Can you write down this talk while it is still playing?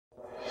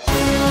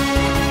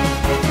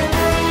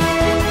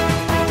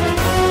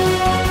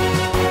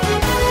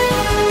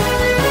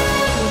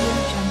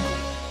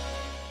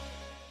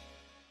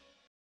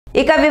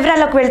ఇక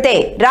వివరాలకు వెళ్తే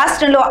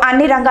రాష్ట్రంలో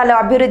అన్ని రంగాల్లో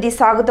అభివృద్ధి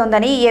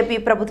సాగుతోందని ఏపీ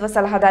ప్రభుత్వ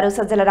సలహాదారు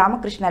సజ్జల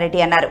రామకృష్ణారెడ్డి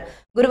అన్నారు.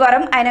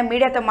 గురువారం ఆయన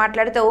మీడియాతో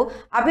మాట్లాడుతూ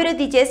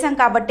అభివృద్ధి చేశాం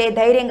కాబట్టే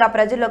ధైర్యంగా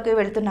ప్రజల్లోకి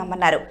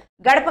వెళ్తున్నామన్నారు.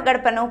 గడప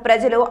గడపను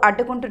ప్రజలు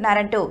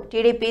అడ్డుకుంటున్నారంటూ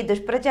టీడీపీ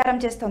దుష్ప్రచారం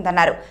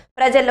చేస్తోందన్నారు.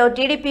 ప్రజల్లో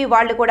టీడీపీ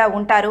వాళ్లు కూడా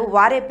ఉంటారు,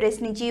 వారే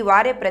ప్రశ్నించి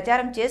వారే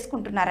ప్రచారం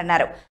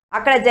చేసుకుంటున్నారన్నారు.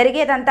 అక్కడ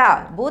జరిగేదంతా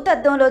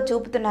భూతద్దంలో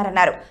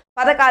చూపుతున్నారన్నారు.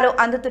 పథకాలు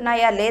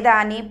అందుతున్నాయా లేదా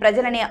అని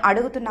ప్రజలని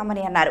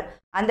అడుగుతున్నామని అన్నారు.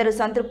 అందరూ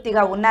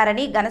సంతృప్తిగా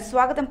ఉన్నారని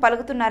ఘనస్వాగతం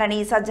పలుకుతున్నారని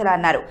సజ్జల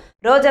అన్నారు.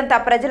 రోజంతా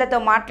ప్రజలతో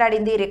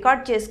మాట్లాడింది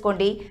రికార్డ్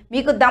చేసుకోండి,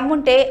 మీకు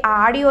దమ్ముంటే ఆ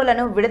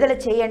ఆడియోలను విడుదల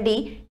చేయండి.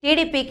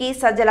 టీడీపీకి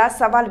సజ్జల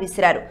సవాల్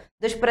విసిరారు.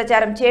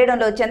 దుష్ప్రచారం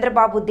చేయడంలో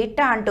చంద్రబాబు దిట్ట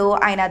అంటూ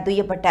ఆయన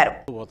దుయ్యబట్టారు.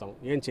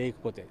 ఏం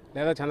చేయకపోతే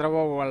లేదా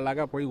చంద్రబాబు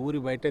వాళ్ళలాగా పోయి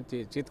ఊరి బయట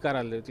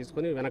చీత్కారాలు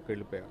తీసుకుని వెనక్కి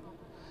వెళ్ళిపోయారు.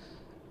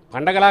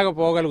 పండగలాగా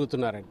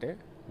పోగలుగుతున్నారంటే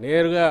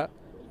నేరుగా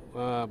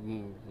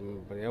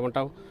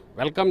ఏమంటాం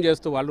వెల్కమ్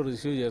చేస్తూ వాళ్ళు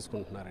రిసీవ్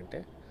చేసుకుంటున్నారంటే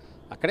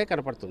అక్కడే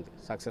కనపడుతుంది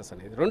సక్సెస్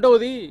అనేది.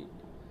 రెండవది,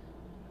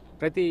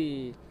 ప్రతి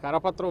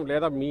కరపత్రం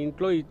లేదా మీ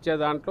ఇంట్లో ఇచ్చే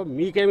దాంట్లో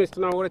మీకేమి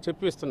ఇస్తున్నామో కూడా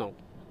చెప్పిస్తున్నాం.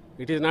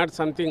 ఇట్ ఈజ్ నాట్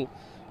సంథింగ్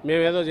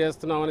మేమేదో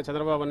చేస్తున్నామని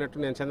చంద్రబాబు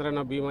అన్నట్టు నేను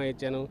చంద్రన్న బీమా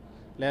ఇచ్చాను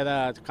లేదా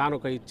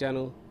కానుక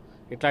ఇచ్చాను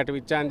ఇట్లాంటివి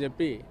ఇచ్చా అని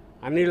చెప్పి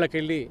అన్నిళ్ళకి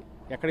వెళ్ళి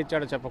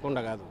ఎక్కడిచ్చాడో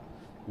చెప్పకుండా కాదు,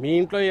 మీ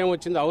ఇంట్లో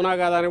ఏమొచ్చిందో అవునా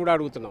కాదా అని కూడా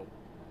అడుగుతున్నాం.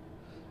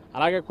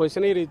 అలాగే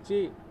క్వశ్చనీర్ ఇచ్చి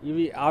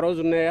ఇవి ఆ రోజు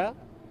ఉన్నాయా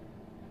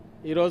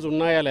ఈరోజు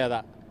ఉన్నాయా లేదా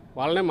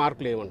వాళ్ళనే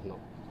మార్కులు వేయమంటున్నాం.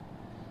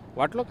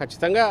 వాటిలో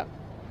ఖచ్చితంగా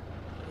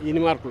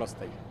ఇన్ని మార్కులు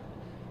వస్తాయి.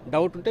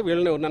 డౌట్ ఉంటే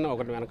వీళ్ళనే ఉన్నాను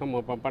ఒకటి వెనక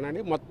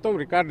పంపనండి, మొత్తం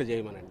రికార్డు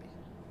చేయమనండి.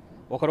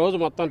 ఒకరోజు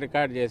మొత్తం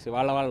రికార్డు చేసి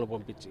వాళ్ళని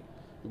పంపించి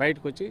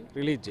బయటకు వచ్చి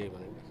రిలీజ్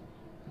చేయమనండి.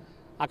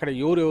 అక్కడ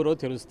ఎవరెవరో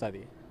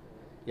తెలుస్తుంది,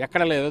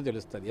 ఎక్కడ లేదో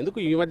తెలుస్తుంది. ఎందుకు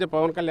ఈ మధ్య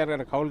పవన్ కళ్యాణ్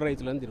గారు కౌలు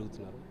రైతులని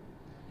తిరుగుతున్నారు,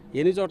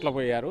 ఎన్ని చోట్ల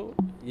పోయారు,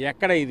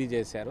 ఎక్కడ ఇది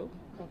చేశారు.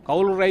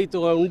 కౌలు రైతు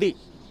ఉండి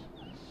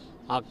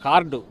ఆ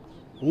కార్డు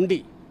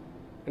ఉండి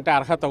అంటే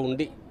అర్హత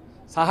ఉండి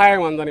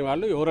సహాయం అందని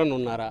వాళ్ళు ఎవరన్నా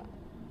ఉన్నారా?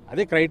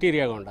 అది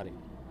క్రైటీరియాగా ఉండాలి.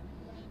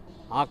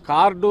 ఆ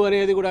కార్డు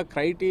అనేది కూడా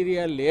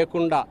క్రైటీరియా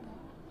లేకుండా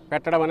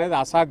పెట్టడం అనేది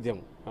అసాధ్యం.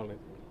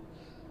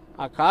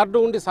 ఆ కార్డు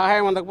ఉండి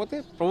సహాయం అందకపోతే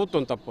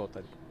ప్రభుత్వం తప్పు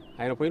అవుతుంది.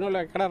 ఆయన పోయిన వాళ్ళు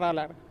ఎక్కడ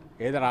రాలేరు,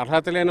 ఏదైనా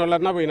అర్హత లేని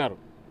వాళ్ళన్నా పోయినారు,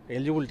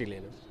 ఎలిజిబిలిటీ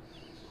లేని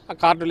ఆ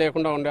కార్డు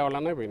లేకుండా ఉండే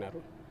వాళ్ళన్నా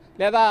పోయినారు,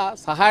 లేదా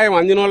సహాయం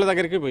అందిన వాళ్ళ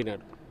దగ్గరికి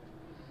పోయినారు.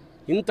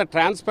 ఇంత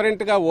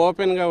ట్రాన్స్పరెంట్గా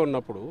ఓపెన్గా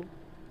ఉన్నప్పుడు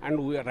అండ్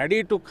రెడీ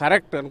టు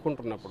కరెక్ట్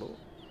అనుకుంటున్నప్పుడు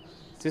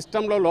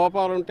సిస్టంలో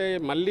లోపాలు ఉంటే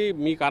మళ్ళీ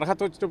మీకు అర్హత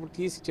వచ్చినప్పుడు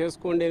తీసి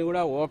చేసుకోండి అని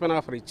కూడా ఓపెన్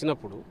ఆఫర్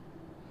ఇచ్చినప్పుడు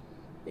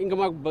ఇంకా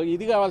మాకు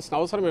ఇది కావాల్సిన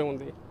అవసరం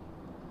ఏముంది?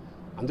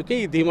 అందుకే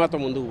ఈ ధీమాతో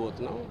ముందుకు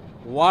పోతున్నాం.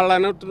 వాళ్ళు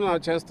అన్నట్టు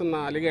చేస్తున్న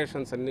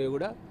అలిగేషన్స్ అన్నీ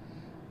కూడా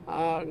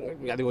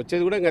అది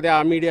వచ్చేది కూడా అదే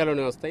ఆ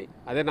మీడియాలోనే వస్తాయి,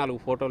 అదే 4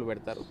 ఫోటోలు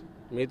పెడతారు,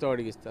 మీతో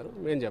అడిగిస్తారు,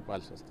 మేము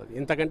చెప్పాల్సి వస్తుంది.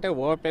 ఇంతకంటే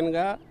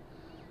ఓపెన్గా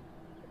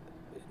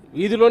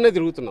వీధిలోనే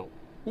తిరుగుతున్నాం.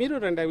 మీరు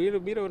రండి,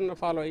 మీరు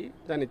ఫాలో అయ్యి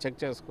దాన్ని చెక్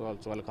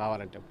చేసుకోవచ్చు వాళ్ళు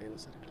కావాలంటే ఎప్పుడైనా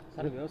సరే.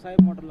 సరే, వ్యవసాయ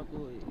మోటార్లకు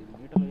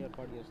మీటర్లు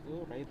ఏర్పాటు చేస్తూ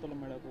రైతుల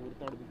మేడకు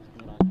ఉరితాడు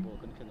బిగుతున్నారు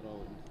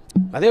చంద్రబాబు.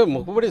 అదే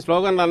మొక్కుబడి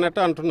స్లోగన్లు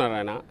అన్నట్టు అంటున్నారు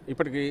ఆయన.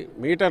 ఇప్పటికి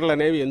మీటర్లు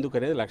అనేవి ఎందుకు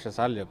అనేది 1,00,000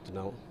 సార్లు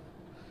చెప్తున్నాము.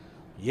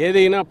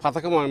 ఏదైనా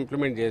పథకం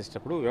ఇంప్లిమెంట్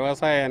చేసేటప్పుడు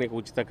వ్యవసాయానికి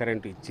ఉచిత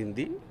కరెంటు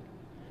ఇచ్చింది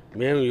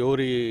మేము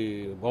ఎవరి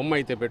బొమ్మ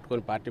అయితే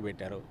పెట్టుకొని పార్టీ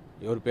పెట్టారో,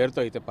 ఎవరి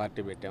పేరుతో అయితే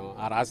పార్టీ పెట్టామో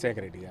ఆ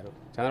రాజశేఖర రెడ్డి గారు,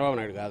 చంద్రబాబు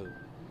నాయుడు కాదు.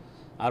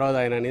 ఆ రోజు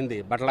ఆయన నింది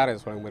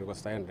బట్టలారేసుకోవడానికి మనకు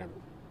వస్తాయంటాడు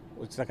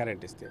ఉచిత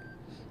కరెంట్ ఇస్తే.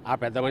 ఆ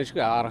పెద్ద మనిషికి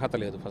ఆ అర్హత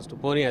లేదు. ఫస్ట్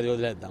పోనీ అది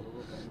వదిలేద్దాం.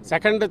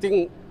 సెకండ్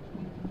థింగ్,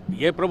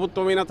 ఏ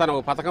ప్రభుత్వమైనా తన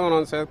పథకం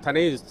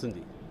తనే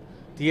ఇస్తుంది,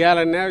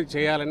 తీయాలన్నా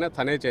చేయాలన్నా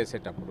తనే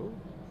చేసేటప్పుడు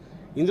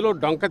ఇందులో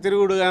డొంక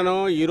తిరుగుడుగానో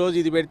ఈరోజు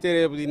ఇది పెడితే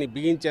రేపు దీన్ని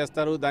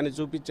బిగించేస్తారు, దాన్ని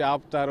చూపించి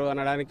ఆపుతారు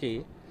అనడానికి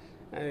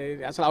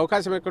అసలు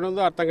అవకాశం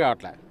ఎక్కడుందో అర్థం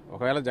కావట్లే.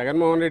 ఒకవేళ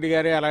జగన్మోహన్ రెడ్డి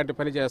గారే అలాంటి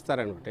పని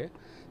చేస్తారనుకుంటే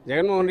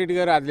జగన్మోహన్ రెడ్డి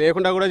గారు అది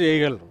లేకుండా కూడా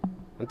చేయగలరు,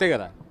 అంతే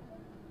కదా.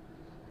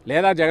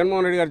 లేదా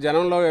జగన్మోహన్ రెడ్డి గారు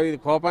జనంలో ఇది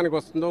కోపానికి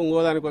వస్తుందో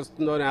ఇంకోదానికి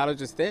వస్తుందో అని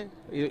ఆలోచిస్తే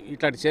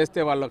ఇట్లాంటి చేస్తే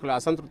వాళ్ళకి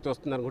అసంతృప్తి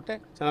వస్తుంది అనుకుంటే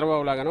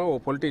చంద్రబాబు లాగానో ఓ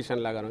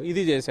పొలిటీషియన్ లాగానో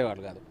ఇది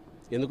చేసేవాళ్ళు కాదు.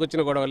 ఎందుకు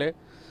వచ్చిన గొడవలే,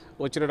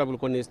 వచ్చిన డబ్బులు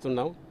కొన్ని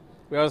ఇస్తున్నాం,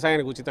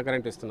 వ్యవసాయానికి ఉచిత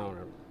కరెంట్ ఇస్తున్నాం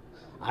అన్నాడు.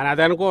 ఆయన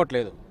అది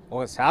అనుకోవట్లేదు.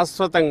 ఒక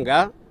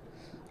శాశ్వతంగా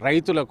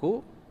రైతులకు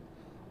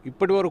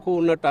ఇప్పటి వరకు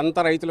ఉన్నట్టు అంత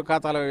రైతుల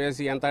ఖాతాలో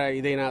వేసి ఎంత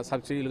ఇదైనా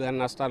సబ్సిడీలు కానీ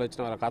నష్టాలు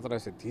వచ్చిన వాళ్ళ ఖాతాలో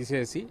వేసి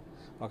తీసేసి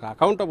ఒక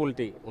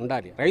అకౌంటబిలిటీ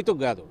ఉండాలి. రైతుకు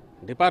కాదు,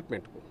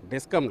 డిపార్ట్మెంట్కు,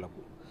 డిస్కమ్లకు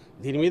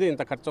దీని మీద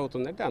ఇంత ఖర్చు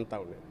అవుతుందంటే అంతా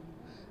ఉండేది.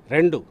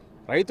 2,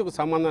 రైతుకు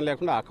సంబంధం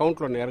లేకుండా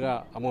అకౌంట్లో నేరుగా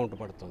అమౌంట్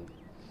పడుతుంది.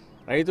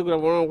 రైతుకు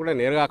అమౌంట్ కూడా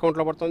నేరుగా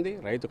అకౌంట్లో పడుతుంది,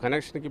 రైతు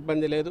కనెక్షన్కి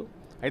ఇబ్బంది లేదు.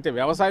 అయితే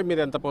వ్యవసాయం మీద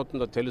ఎంత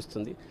పోతుందో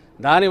తెలుస్తుంది.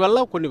 దానివల్ల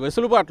కొన్ని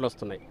వెసులుబాట్లు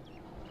వస్తున్నాయి,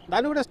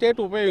 దాన్ని కూడా స్టేట్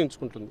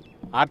ఉపయోగించుకుంటుంది.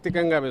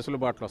 ఆర్థికంగా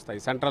వెసులుబాట్లు వస్తాయి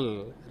సెంట్రల్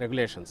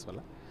రెగ్యులేషన్స్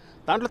వల్ల.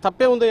 దాంట్లో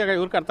తప్పే ఉందో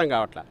ఎవరికి అర్థం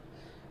కావట్లా.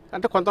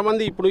 అంటే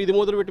కొంతమంది ఇప్పుడు ఇది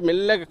మొదలుపెట్టి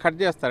మెల్లగా కట్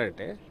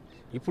చేస్తారంటే,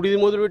 ఇప్పుడు ఇది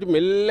మొదలుపెట్టి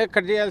మెల్లగా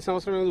కట్ చేయాల్సిన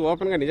అవసరం లేదు.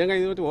 ఓపెన్గా నిజంగా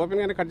ఇది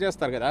ఓపెన్గానే కట్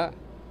చేస్తారు కదా.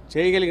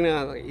 చేయగలిగిన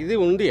ఇది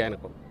ఉంది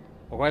ఆయనకు,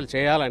 ఒకవేళ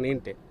చేయాలని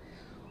అంటే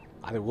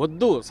అది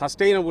వద్దు,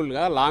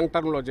 సస్టైనబుల్గా లాంగ్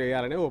టర్మ్లో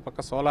చేయాలని. ఓ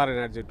పక్క సోలార్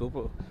ఎనర్జీ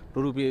 2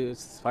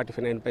 రూపీస్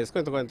 49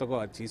 పైసకు ఎంతకో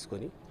అది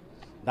తీసుకొని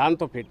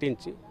దాంతో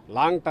పెట్టించి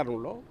లాంగ్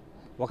టర్మ్లో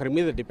ఒకరి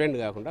మీద డిపెండ్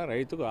కాకుండా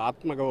రైతుకు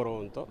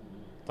ఆత్మగౌరవంతో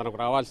తనకు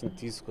రావాల్సింది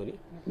తీసుకొని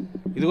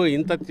ఇదిగో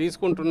ఇంత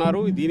తీసుకుంటున్నారు,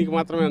 దీనికి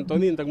మాత్రమే ఎంత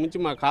ఉంది, ఇంతకు మించి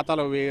మా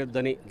ఖాతాలో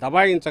వేయొద్దని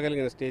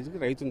దబాయించగలిగిన స్టేజ్కి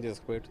రైతుని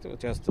తీసుకుపోయి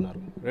చేస్తున్నారు.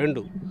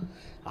 2,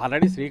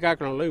 ఆల్రెడీ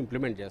శ్రీకాకుళంలో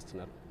ఇంప్లిమెంట్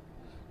చేస్తున్నారు,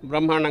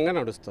 బ్రహ్మాండంగా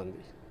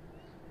నడుస్తుంది.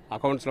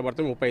 అకౌంట్స్లో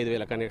పడితే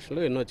 35,000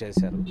 కనెక్షన్లు ఎన్నో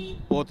చేశారు,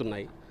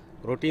 పోతున్నాయి.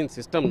 రొటీన్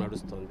సిస్టమ్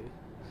నడుస్తుంది.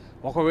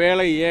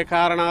 ఒకవేళ ఏ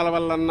కారణాల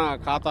వల్లన్నా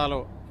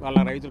ఖాతాలో వాళ్ళ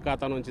రైతుల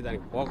ఖాతా నుంచి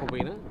దానికి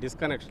పోకపోయినా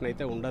డిస్కనెక్షన్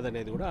అయితే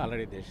ఉండదనేది కూడా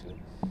ఆల్రెడీ డెసిషన్.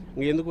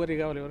 ఇంకెందుకు వరి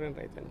కావాలి ఎవరైనా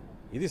రైతు?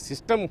 ఇది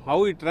సిస్టమ్ హౌ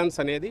ఇట్ రన్స్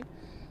అనేది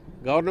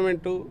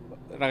గవర్నమెంటు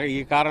ఈ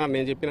కారణం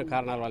నేను చెప్పిన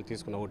కారణాలు వాళ్ళు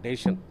తీసుకున్న ఒక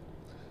డెసిషన్.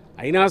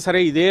 అయినా సరే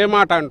ఇదే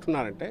మాట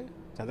అంటున్నారంటే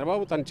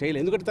చంద్రబాబు తను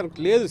చేయలేదు. ఎందుకంటే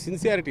తనకు లేదు,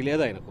 సిన్సియారిటీ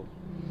లేదు ఆయనకు.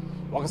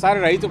 ఒకసారి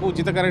రైతుకు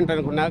ఉచిత కరెంట్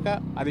అనుకున్నాక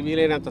అది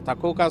వీలైనంత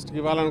తక్కువ కాస్ట్కి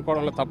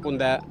ఇవ్వాలనుకోవడంలో తప్పు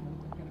ఉందా,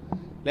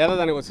 లేదా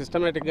దానికి ఒక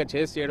సిస్టమేటిక్గా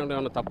చేసి చేయడంలో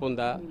ఏమైనా తప్పు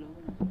ఉందా?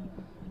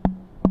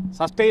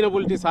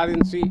 సస్టైనబిలిటీ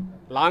సాధించి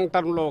లాంగ్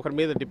టర్మ్లో ఒకరి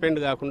మీద డిపెండ్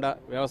కాకుండా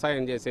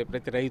వ్యవసాయం చేసే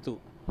ప్రతి రైతు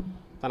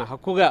తన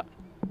హక్కుగా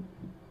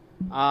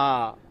ఆ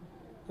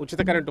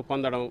ఉచిత కరెంటు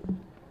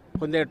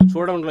పొందేట్టు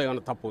చూడడంలో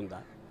ఏమైనా తప్పు ఉందా?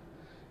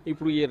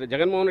 ఇప్పుడు ఈ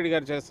జగన్మోహన్ రెడ్డి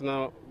గారు చేస్తున్న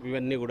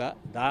ఇవన్నీ కూడా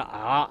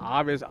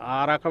ఆ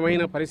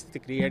రకమైన పరిస్థితి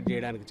క్రియేట్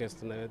చేయడానికి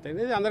చేస్తున్నది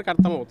అనేది అందరికీ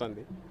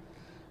అర్థమవుతుంది.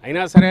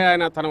 అయినా సరే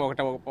ఆయన తన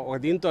ఒక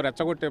దీంతో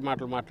రెచ్చగొట్టే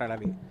మాటలు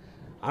మాట్లాడాలి,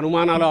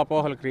 అనుమానాలు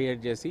అపోహలు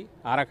క్రియేట్ చేసి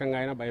ఆ రకంగా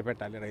ఆయన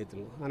భయపెట్టాలి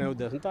రైతులు అనే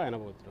ఉద్దేశంతో ఆయన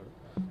పోతున్నాడు.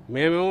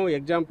 మేమేమో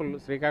ఎగ్జాంపుల్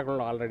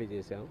శ్రీకాకుళంలో ఆల్రెడీ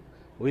చేసాం.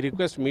 వీ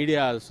రిక్వెస్ట్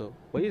మీడియా ఆల్సో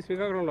పోయి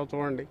శ్రీకాకుళంలో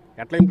చూడండి,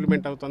 ఎట్లా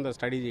ఇంప్లిమెంట్ అవుతుందో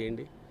స్టడీ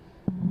చేయండి.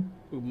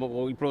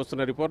 ఇప్పుడు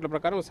వస్తున్న రిపోర్ట్ల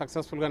ప్రకారం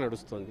సక్సెస్ఫుల్గా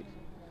నడుస్తుంది.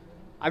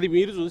 అది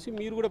మీరు చూసి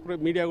మీరు కూడా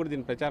మీడియా కూడా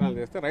దీన్ని ప్రచారం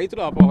చేస్తే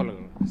రైతులు అపోహలు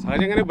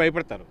సహజంగానే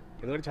భయపడతారు.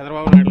 ఎందుకంటే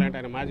చంద్రబాబు నాయుడు లాంటి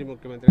ఆయన మాజీ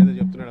ముఖ్యమంత్రి ఏదో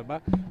చెప్తున్నాడు, అబ్బా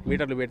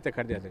మీటర్లు పెడితే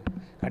కట్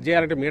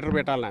చేయాలంటే మీటర్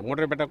పెట్టాలన్నా,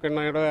 మీటర్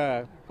పెట్టకుండా కూడా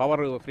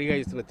పవర్ ఫ్రీగా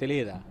ఇస్తున్న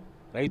తెలియదా?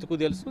 రైతుకు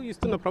తెలుసు,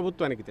 ఇస్తున్న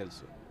ప్రభుత్వానికి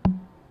తెలుసు.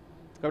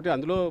 కాబట్టి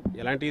అందులో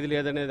ఎలాంటి ఇది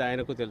లేదనేది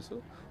ఆయనకు తెలుసు.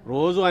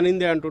 రోజు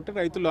అనిందే అంటుంటే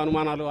రైతులు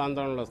అనుమానాలు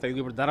ఆందోళనలు వస్తాయి.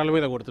 ఇప్పుడు ధరల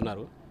మీద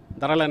కొడుతున్నారు,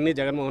 ధరలన్నీ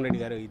జగన్మోహన్ రెడ్డి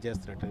గారు ఇది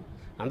చేస్తున్నట్టు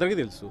అందరికీ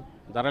తెలుసు.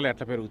 ధరలు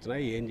ఎట్లా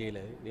పెరుగుతున్నాయి, ఏం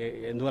చేయలేదు,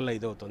 ఎందువల్ల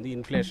ఇది అవుతుంది,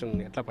 ఇన్ఫ్లేషన్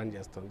ఎట్లా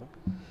పనిచేస్తుందో,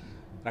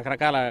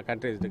 రకరకాల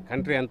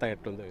కంట్రీ అంతా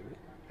ఎట్లుందో ఇది.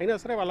 అయినా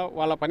సరే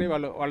వాళ్ళ పని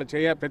వాళ్ళు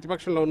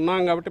ప్రతిపక్షంలో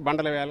ఉన్నాం కాబట్టి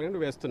బండలు వేయాలి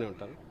కానీ వేస్తూనే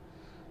ఉంటారు.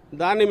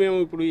 దాన్ని మేము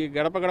ఇప్పుడు ఈ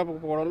గడప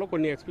పోవడంలో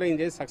కొన్ని ఎక్స్ప్లెయిన్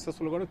చేసి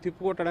సక్సెస్ఫుల్ కూడా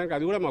తిప్పుకొట్టడానికి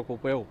అది కూడా మాకు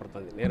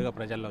ఉపయోగపడుతుంది. నేరుగా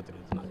ప్రజల్లో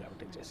తిరుగుతున్నాం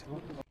కాబట్టి చేసి.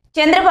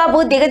 చంద్రబాబు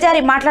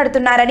దిగజారి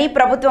మాట్లాడుతున్నారని,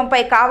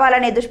 ప్రభుత్వంపై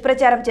కావాలనే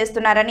దుష్ప్రచారం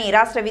చేస్తున్నారని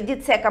రాష్ట్ర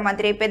విద్యుత్ శాఖ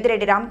మంత్రి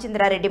పెద్దిరెడ్డి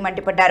రామచంద్రారెడ్డి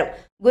మండిపడ్డారు.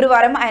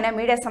 గురువారం ఆయన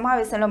మీడియా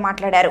సమావేశంలో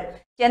మాట్లాడారు.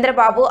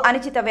 చంద్రబాబు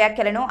అనుచిత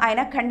వ్యాఖ్యలను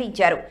ఆయన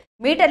ఖండించారు.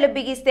 మీటర్లు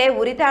బిగిస్తే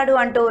ఉరితాడు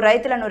అంటూ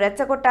రైతులను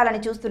రెచ్చగొట్టాలని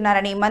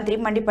చూస్తున్నారని మంత్రి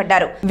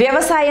మండిపడ్డారు.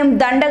 వ్యవసాయం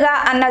దండగా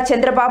అన్న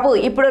చంద్రబాబు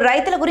ఇప్పుడు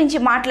రైతుల గురించి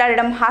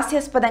మాట్లాడడం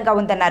హాస్యాస్పదంగా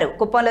ఉందన్నారు.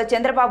 కుప్పంలో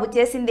చంద్రబాబు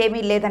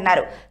చేసిందేమీ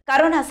లేదన్నారు.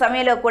 కరోనా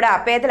సమయంలో కూడా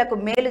పేదలకు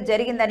మేలు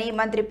జరిగిందని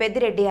మంత్రి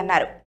పెద్దిరెడ్డి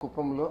అన్నారు.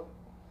 కుప్పంలో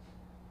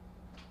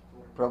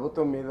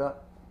ప్రభుత్వం మీద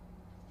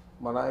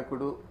మా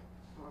నాయకుడు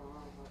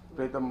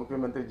ప్రీతం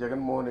ముఖ్యమంత్రి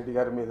జగన్మోహన్ రెడ్డి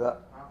గారి మీద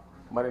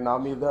మరి నా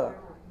మీద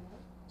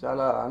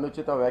చాలా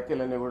అనుచిత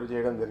వ్యాఖ్యలన్నీ కూడా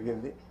చేయడం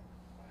జరిగింది.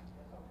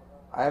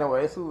 ఆయన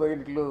వయసు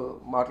తగినట్లు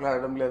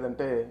మాట్లాడడం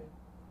లేదంటే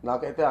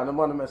నాకైతే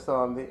అనుమానం వేస్తూ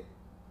ఉంది.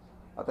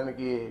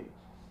 అతనికి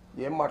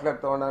ఏం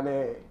మాట్లాడుతూ ఉన్నానే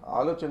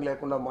ఆలోచన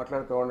లేకుండా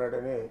మాట్లాడుతూ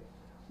ఉన్నాడనే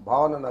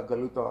భావన నాకు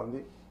కలుగుతూ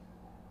ఉంది.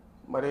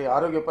 మరి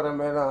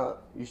ఆరోగ్యపరమైన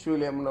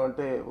ఇష్యూలు ఏమన్నా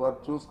ఉంటే వారు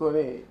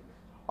చూసుకొని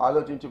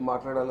ఆలోచించి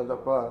మాట్లాడాలి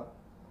తప్ప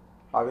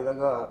ఆ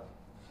విధంగా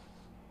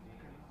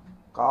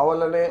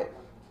కావాలనే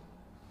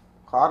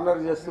కార్నర్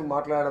చేస్తూ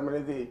మాట్లాడడం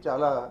అనేది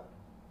చాలా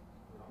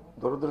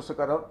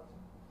దురదృష్టకరం.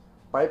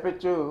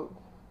 పైపెచ్చు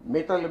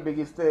మీటర్లు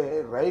బిగిస్తే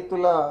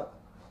రైతుల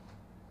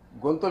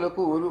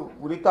గొంతులకు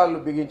ఉరితాళ్ళు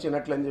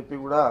బిగించినట్లు అని చెప్పి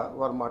కూడా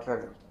వారు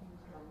మాట్లాడారు.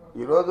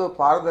 ఈరోజు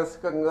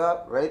పారదర్శకంగా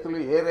రైతులు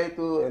ఏ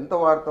రైతు ఎంత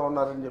వాడుతూ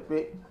ఉన్నారని చెప్పి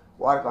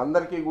వారికి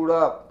అందరికీ కూడా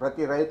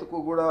ప్రతి రైతుకు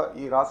కూడా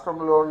ఈ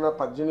రాష్ట్రంలో ఉన్న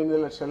 18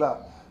 లక్షల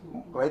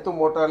రైతు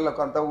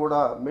మోటార్లకు అంతా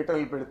కూడా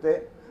మీటర్లు పెడితే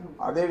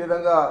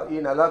అదేవిధంగా ఈ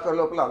నెలాఖరు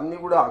లోపల అన్నీ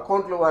కూడా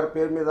అకౌంట్లు వారి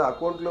పేరు మీద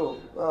అకౌంట్లు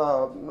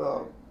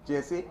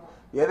చేసి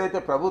ఏదైతే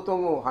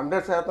ప్రభుత్వం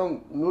 100%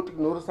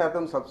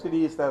 100% సబ్సిడీ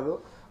ఇస్తుందో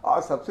ఆ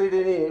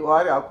సబ్సిడీని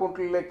వారి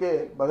అకౌంట్లకే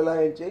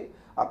బదలాయించి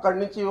అక్కడి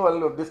నుంచి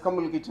వాళ్ళు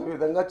డిస్కమ్ములకి ఇచ్చే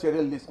విధంగా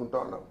చర్యలు తీసుకుంటూ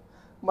ఉన్నాం.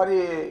 మరి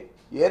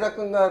ఏ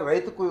రకంగా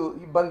రైతుకు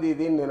ఇబ్బంది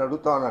ఇది నేను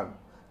అడుగుతా ఉన్నాను.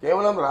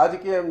 కేవలం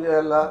రాజకీయం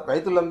చేయాలా,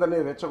 రైతులందరినీ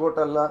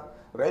రెచ్చగొట్టాలా,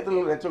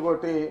 రైతులను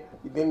రెచ్చగొట్టి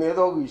దీన్ని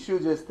ఏదో ఒక ఇష్యూ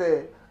చేస్తే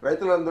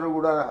రైతులందరూ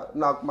కూడా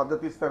నాకు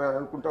మద్దతు ఇస్తారని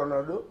అనుకుంటా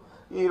ఉన్నాడు.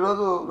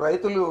 ఈరోజు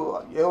రైతులు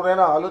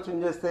ఎవరైనా ఆలోచన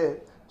చేస్తే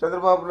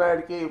చంద్రబాబు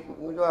నాయుడికి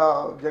ఇంకా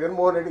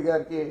జగన్మోహన్ రెడ్డి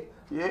గారికి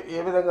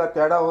ఏ విధంగా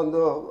తేడా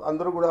ఉందో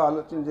అందరూ కూడా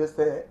ఆలోచన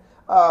చేస్తే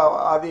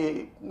అది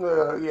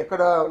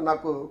ఎక్కడ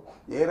నాకు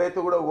ఏ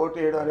రైతు కూడా ఓటు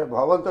వేయడం అనే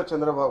భావంతో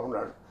చంద్రబాబు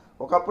ఉన్నాడు.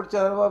 ఒకప్పుడు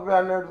చంద్రబాబు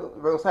అన్నాడు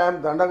వ్యవసాయం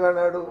దండగా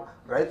అన్నాడు,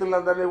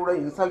 రైతులందరినీ కూడా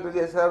ఇన్సల్ట్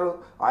చేశారు.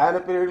 ఆయన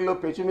పీరియడ్లో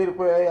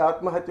పెచ్చిమీరిపోయాయి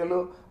ఆత్మహత్యలు.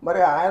 మరి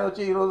ఆయన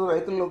వచ్చి ఈరోజు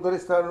రైతులను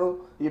ఉద్ధరిస్తారు.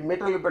 ఈ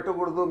మీటర్లు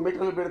పెట్టకూడదు,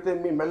 మీటర్లు పెడితే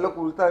మీ మెల్లకు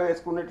ఉరితారు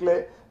వేసుకున్నట్లే,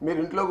 మీరు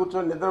ఇంట్లో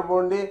కూర్చొని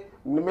నిద్రపోండి,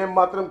 మేము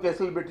మాత్రం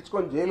కేసులు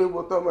పెట్టించుకొని జైలుకి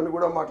పోతామని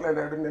కూడా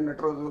మాట్లాడాడు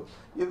నిన్నటి రోజు.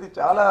 ఇది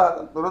చాలా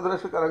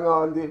దురదృష్టకరంగా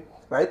ఉంది.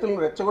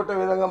 రైతులను రెచ్చగొట్టే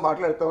విధంగా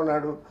మాట్లాడుతూ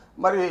ఉన్నాడు.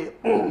 మరి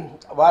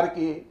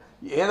వారికి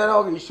ఏదైనా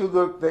ఒక ఇష్యూ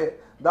దొరికితే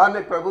దాన్ని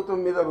ప్రభుత్వం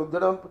మీద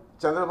రుద్దడం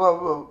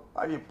చంద్రబాబు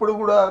ఎప్పుడు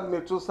కూడా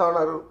మీరు చూస్తూ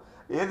ఉన్నారు.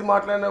 ఏది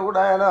మాట్లాడినా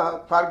కూడా ఆయన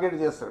టార్గెట్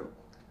చేస్తాడు.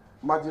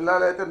 మా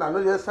జిల్లాలో అయితే నన్ను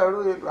చేస్తాడు,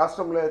 ఈ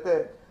రాష్ట్రంలో అయితే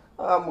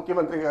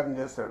ముఖ్యమంత్రి గారిని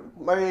చేస్తాడు.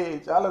 మరి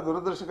చాలా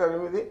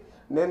దురదృష్టకరం ఇది.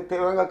 నేను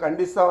తీవ్రంగా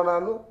ఖండిస్తూ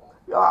ఉన్నాను.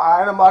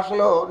 ఆయన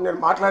భాషలో నేను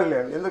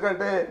మాట్లాడలేను,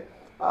 ఎందుకంటే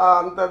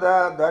అంత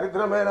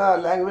దరిద్రమైన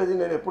లాంగ్వేజ్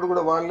నేను ఎప్పుడు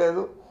కూడా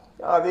వాడలేదు.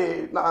 అది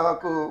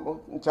నాకు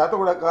చేత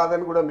కూడా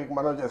కాదని కూడా మీకు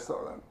మనవి చేస్తూ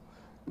ఉన్నాను.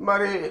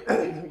 మరి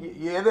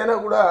ఏదైనా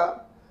కూడా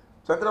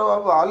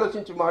చంద్రబాబు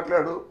ఆలోచించి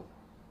మాట్లాడు,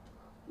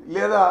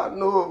 లేదా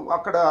నువ్వు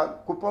అక్కడ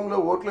కుప్పంలో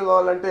ఓట్లు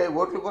కావాలంటే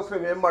ఓట్ల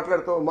కోసం ఏం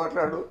మాట్లాడుతావో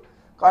మాట్లాడు.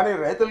 కానీ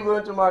రైతుల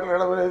గురించి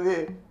మాట్లాడడం అనేది,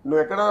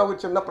 నువ్వు ఎక్కడైనా ఒక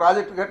చిన్న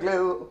ప్రాజెక్టు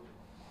కట్టలేదు,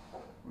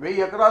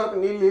 1000 ఎకరాలకు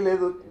నీళ్ళు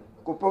లేదు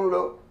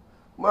కుప్పంలో.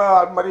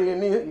 మరి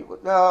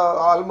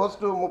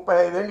ఆల్మోస్ట్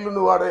 35 ఏళ్ళు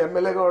నువ్వు ఆడ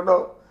ఎమ్మెల్యేగా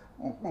ఉండవు,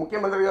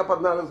 ముఖ్యమంత్రిగా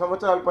 14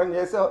 సంవత్సరాలు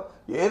పనిచేసావు.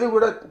 ఏది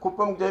కూడా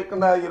కుప్పం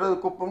చేయకుండా ఈరోజు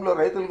కుప్పంలో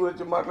రైతుల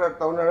గురించి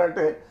మాట్లాడుతూ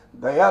ఉన్నాడంటే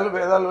దయాలు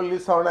వేదాలు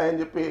వల్లిస్తూ ఉన్నాయని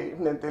చెప్పి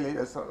నేను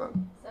తెలియజేస్తున్నాను.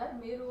 సార్,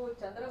 మీరు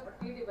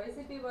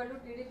వైసీపీ వాళ్ళు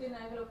టీడీపీ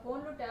నాయకులు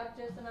ఫోన్లు ట్యాప్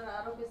చేస్తున్నారు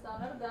ఆరోపిస్తా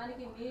ఉన్నారు.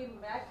 దానికి మీ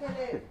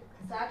వ్యాఖ్యలే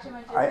సాక్ష్యం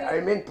అని చెప్పి ఐ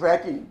మీన్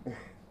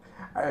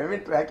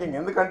ట్రాకింగ్.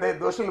 ఎందుకంటే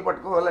దోషులు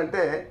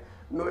పట్టుకోవాలంటే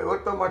నువ్వు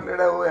ఎవరితో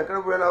మాట్లాడావు, ఎక్కడ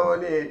పోయినావు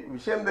అని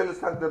విషయం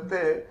తెలుస్తాను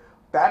చెప్తే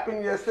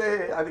ట్యాపింగ్ చేస్తే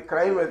అది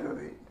క్రైమ్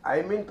అవుతుంది. ఐ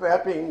మీన్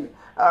ట్రాపింగ్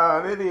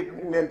అనేది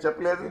నేను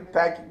చెప్పలేదు,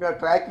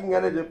 ట్రాకింగ్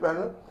అనే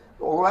చెప్పాను.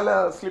 ఒకవేళ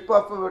స్లిప్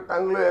ఆఫ్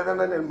టంగ్లో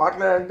ఏదైనా నేను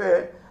మాట్లాడంటే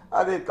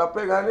అది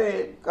తప్పే,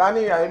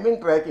 కానీ ఐ మీన్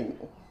ట్రాకింగ్.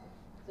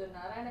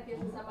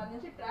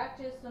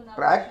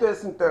 ట్రాక్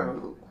చేస్తుంటారు,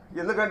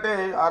 ఎందుకంటే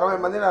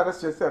 60 మందిని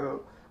అరెస్ట్ చేశారు.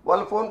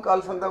 వాళ్ళ ఫోన్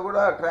కాల్స్ అంతా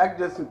కూడా ట్రాక్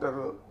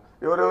చేస్తుంటారు,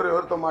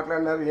 ఎవరితో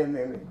మాట్లాడినారు ఏంది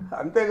అని.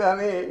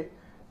 అంతేగాని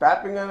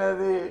ట్యాపింగ్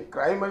అనేది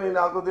క్రైమ్ అని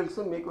నాకు తెలుసు,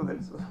 మీకు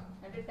తెలుసు.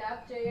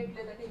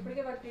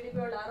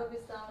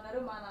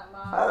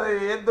 అది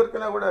ఏది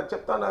దొరికినా కూడా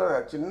చెప్తాను కదా,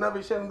 చిన్న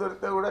విషయం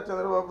దొరికితే కూడా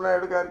చంద్రబాబు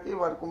నాయుడు గారికి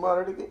వారి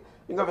కుమారుడికి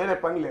ఇంకా వేరే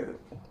పని లేదు.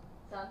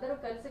 అందరూ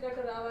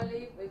కలిసికట్టు రావాలి,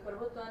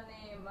 ప్రభుత్వాన్ని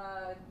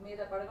మీద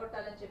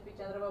పడగొట్టాలని చెప్పి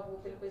చంద్రబాబు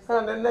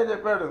పిలుపునిచ్చారు. నిన్నే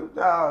చెప్పాడు,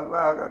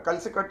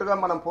 కలిసికట్టుగా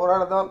మనం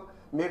పోరాడదాం,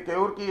 మీకు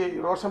ఎవరికి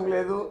రోషం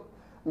లేదు,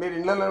 మీరు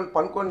ఇళ్లలో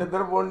పనుకొని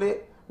నిద్రపోండి,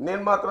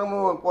 నేను మాత్రము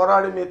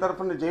పోరాడి మీ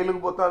తరఫున జైలుకు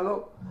పోతాను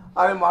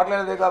అని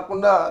మాట్లాడేదే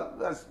కాకుండా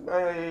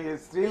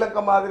శ్రీలంక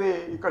మాదిరి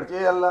ఇక్కడ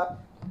చేయాలా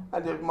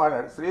అని చెప్పి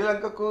మాట్లాడు.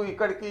 శ్రీలంకకు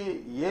ఇక్కడికి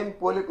ఏం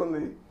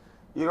పోలికుంది?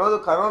 ఈరోజు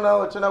కరోనా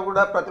వచ్చినా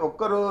కూడా ప్రతి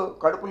ఒక్కరూ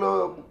కడుపులో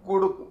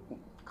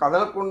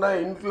కదలకుండా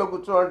ఇంట్లో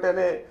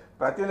కూర్చోంటేనే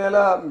ప్రతి నెల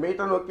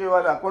మీటర్ నొక్కి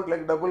వాళ్ళ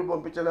అకౌంట్లోకి డబ్బులు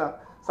పంపించిన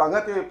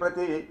సంగతి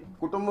ప్రతి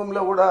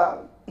కుటుంబంలో కూడా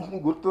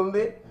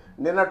గుర్తుంది.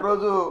 నిన్నటి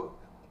రోజు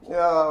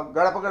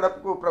గడప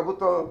గడపకు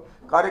ప్రభుత్వం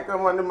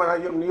కార్యక్రమాన్ని మన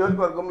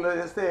నియోజకవర్గంలో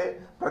చేస్తే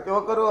ప్రతి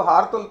ఒక్కరూ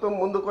హారతులతో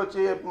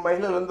ముందుకొచ్చి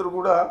మహిళలందరూ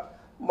కూడా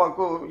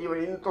మాకు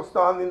ఇంత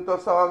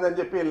వస్తుంది అని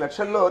చెప్పి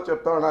లక్షల్లో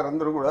చెప్తా ఉన్నారు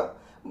అందరూ కూడా.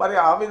 మరి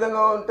ఆ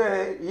విధంగా ఉంటే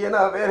ఈయన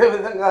వేరే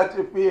విధంగా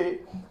చెప్పి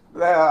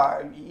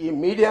ఈ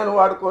మీడియాను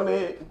వాడుకొని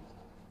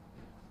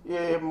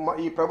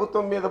ఈ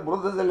ప్రభుత్వం మీద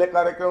బురద జల్లే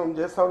కార్యక్రమం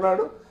చేస్తూ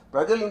ఉన్నాడు.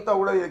 ప్రజలంతా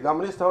కూడా ఇది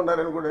గమనిస్తూ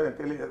ఉన్నారని కూడా నేను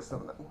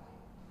తెలియజేస్తున్నాను.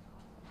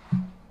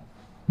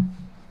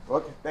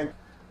 ఓకే, థ్యాంక్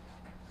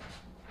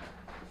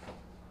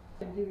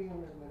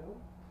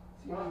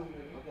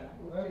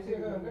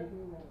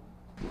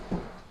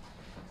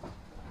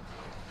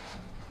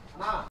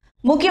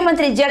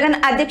ముఖ్యమంత్రి జగన్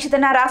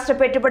అధ్యక్షతన రాష్ట్ర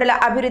పెట్టుబడుల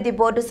అభివృద్ధి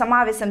బోర్డు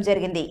సమావేశం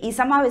జరిగింది. ఈ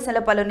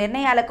సమావేశంలో పలు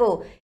నిర్ణయాలకు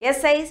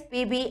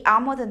ఎస్ఐపిబి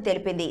ఆమోదం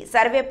తెలిపింది.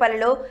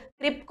 సర్వేపల్లిలో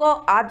క్రిప్కో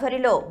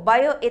ఆధ్వర్యంలో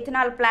బయో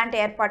ఇథనాల్ ప్లాంట్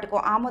ఏర్పాటుకు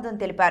ఆమోదం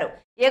తెలిపారు.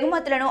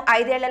 ఎగుమతులను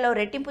 5 ఏళ్లలో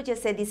రెట్టింపు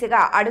చేసే దిశగా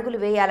అడుగులు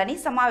వేయాలని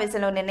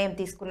సమావేశంలో నిర్ణయం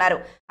తీసుకున్నారు.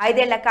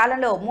 5 ఏళ్ల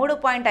కాలంలో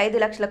 3.5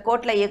 లక్షల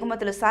కోట్ల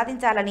ఎగుమతులు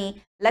సాధించాలని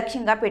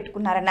లక్ష్యంగా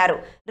పెట్టుకున్నారన్నారు.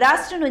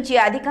 రాష్ట్రం నుంచి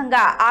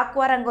అధికంగా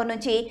ఆక్వా రంగం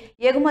నుంచి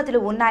ఎగుమతులు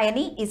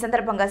ఉన్నాయని ఈ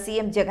సందర్భంగా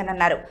సీఎం జగన్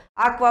అన్నారు.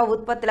 ఆక్వా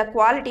ఉత్పత్తుల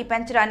క్వాలిటీ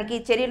పెంచడానికి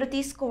చర్యలు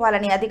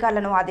తీసుకోవాలని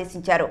అధికారులను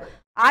ఆదేశించారు.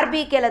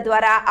 ఆర్బీకేల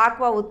ద్వారా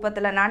ఆక్వా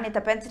ఉత్పత్తుల నాణ్యత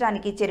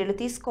పెంచడానికి చర్యలు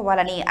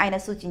తీసుకోవాలని ఆయన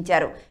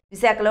సూచించారు.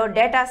 విశాఖలో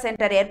డేటా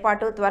సెంటర్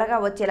ఏర్పాటు త్వరగా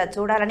వచ్చేలా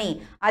చూడాలని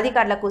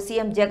అధికారులకు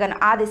సీఎం జగన్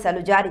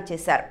ఆదేశాలు జారీ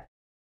చేశారు.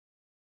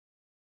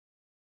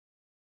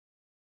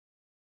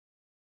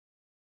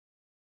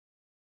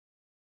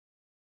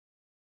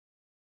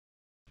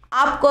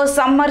 ఆప్కో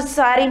సమ్మర్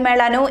సారీ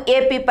మేళాను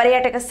ఏపీ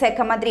పర్యాటక శాఖ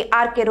మంత్రి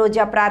ఆర్కే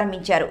రోజా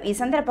ప్రారంభించారు. ఈ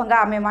సందర్భంగా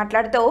ఆమె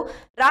మాట్లాడుతూ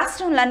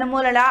రాష్ట్రం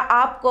నలుమూలల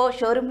ఆప్కో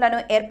షోరూంలను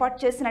ఏర్పాటు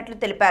చేసినట్లు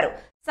తెలిపారు.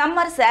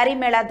 సమ్మర్ శారీ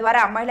మేళా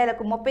ద్వారా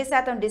మహిళలకు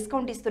 30%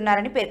 డిస్కౌంట్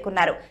ఇస్తున్నారని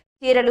పేర్కొన్నారు.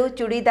 చీరలు,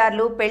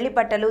 చుడీదార్లు, పెళ్లి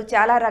బట్టలు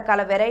చాలా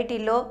రకాల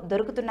వెరైటీల్లో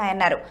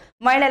దొరుకుతున్నాయన్నారు.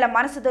 మహిళల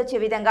మనసు దోచే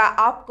విధంగా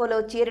ఆప్కోలో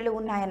చీరలు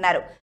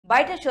ఉన్నాయన్నారు.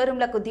 బయట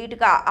షోరూంలకు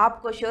ధీటుగా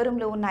ఆప్కో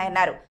షోరూంలు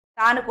ఉన్నాయన్నారు.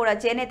 తాను కూడా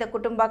చేనేత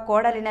కుటుంబ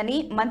కోడలినని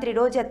మంత్రి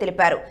రోజా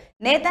తెలిపారు.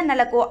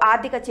 నేతన్నలకు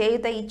ఆర్థిక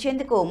చేయూత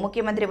ఇచ్చేందుకు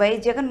ముఖ్యమంత్రి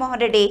వైఎస్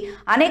జగన్మోహన్ రెడ్డి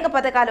అనేక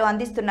పథకాలు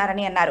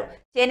అందిస్తున్నారని అన్నారు.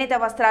 చేనేత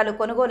వస్త్రాలు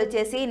కొనుగోలు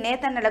చేసి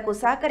నేతన్నలకు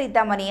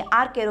సహకరిద్దామని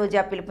ఆర్కే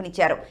రోజా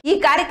పిలుపునిచ్చారు. ఈ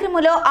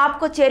కార్యక్రమంలో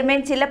ఆప్కో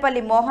చైర్మన్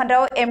చిల్లపల్లి మోహన్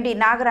రావు, ఎండి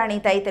నాగరాణి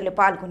తదితరులు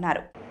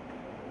పాల్గొన్నారు.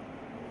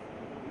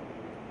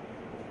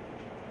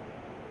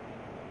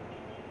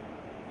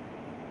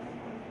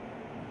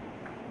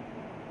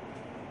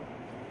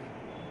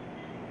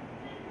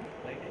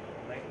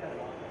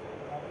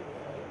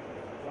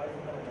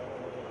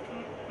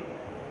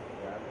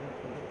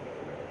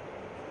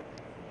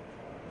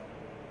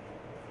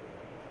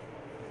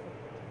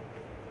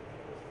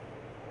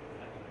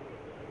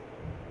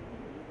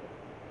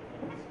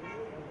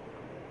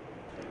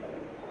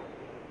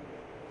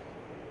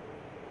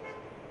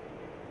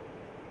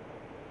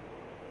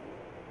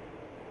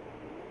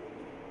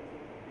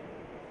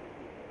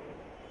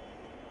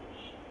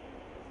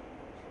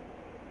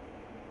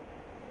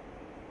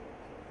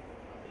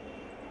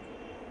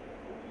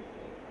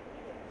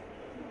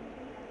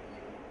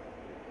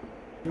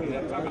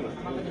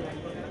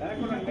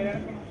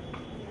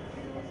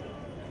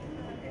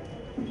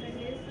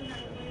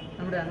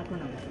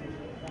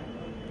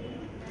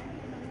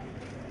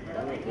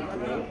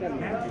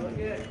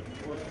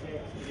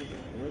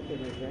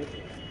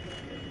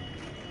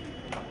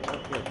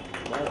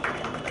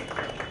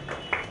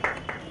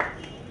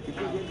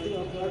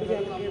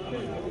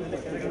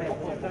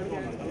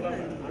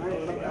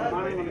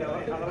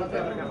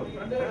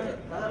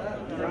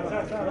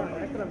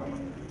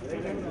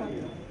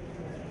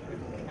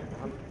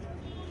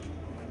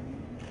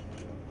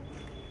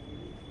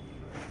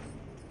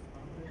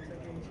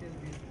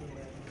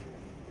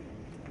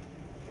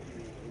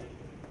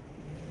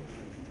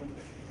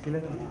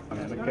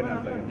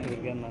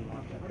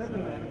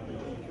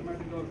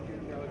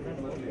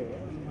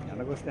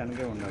 ఎలాగొస్తే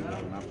వెనకే ఉండాలి.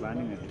 నా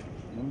ప్లానింగ్ అది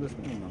ముందు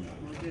వస్తే ఉన్నాను.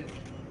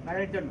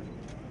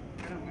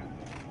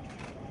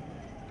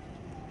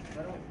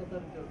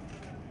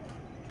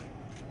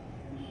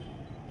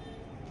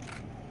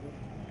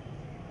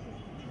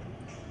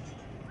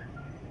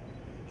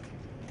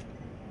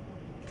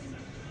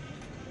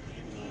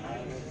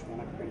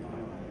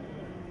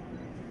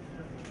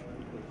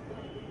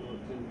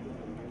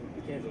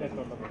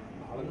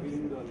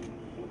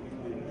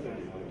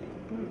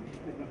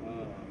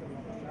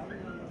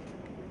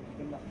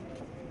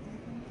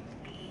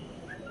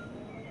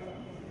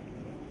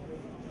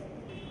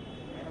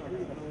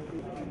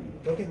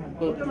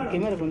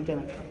 కెమెరా కొంచెం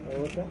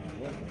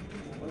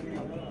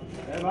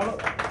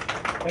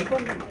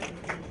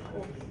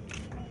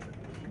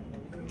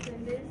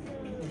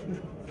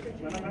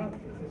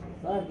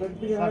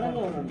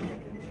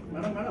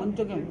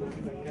కొంచెం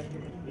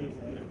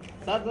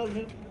సార్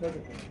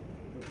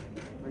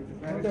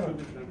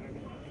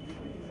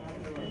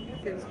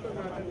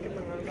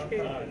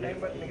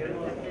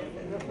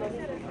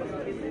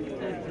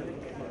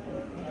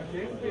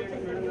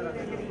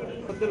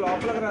కొద్ది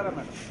లోపలికి రారా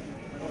మేడం.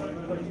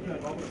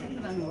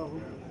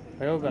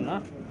 ప్రయోగనా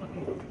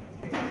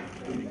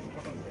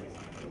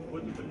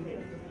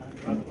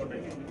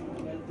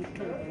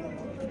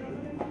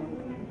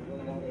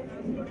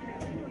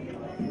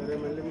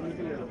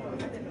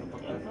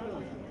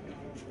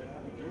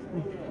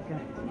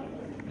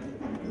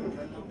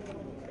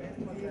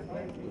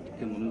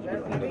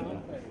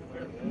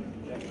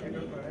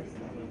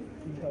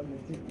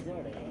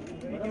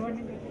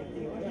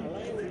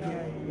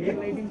ఏ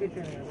లైటింగ్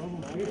పెట్టాను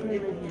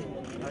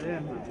అదే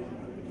అన్న.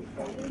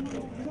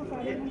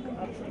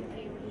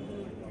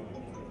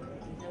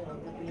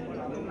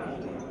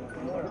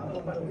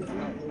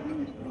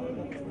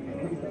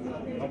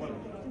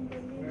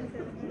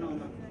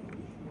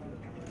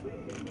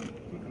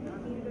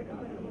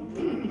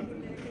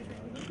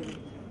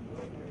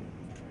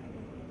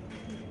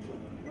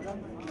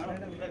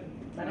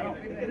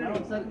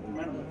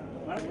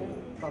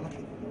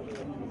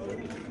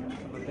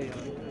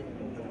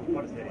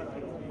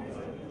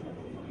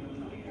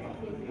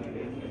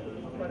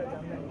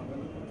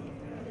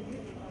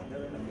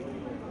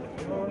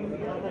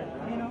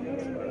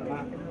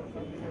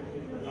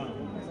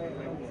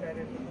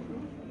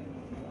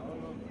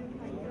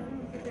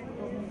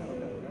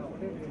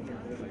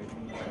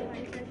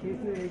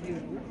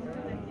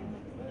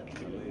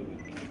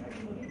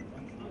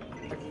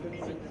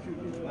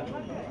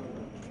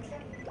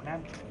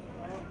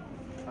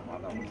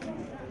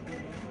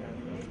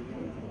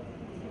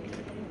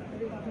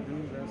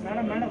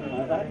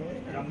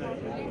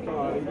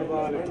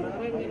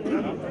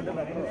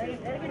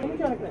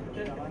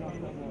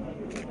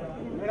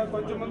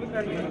 కొంచెం ముందు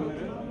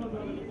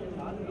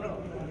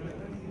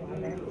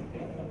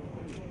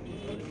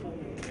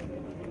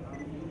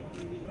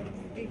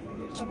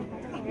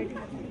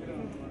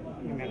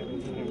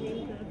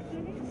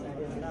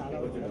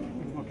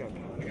okay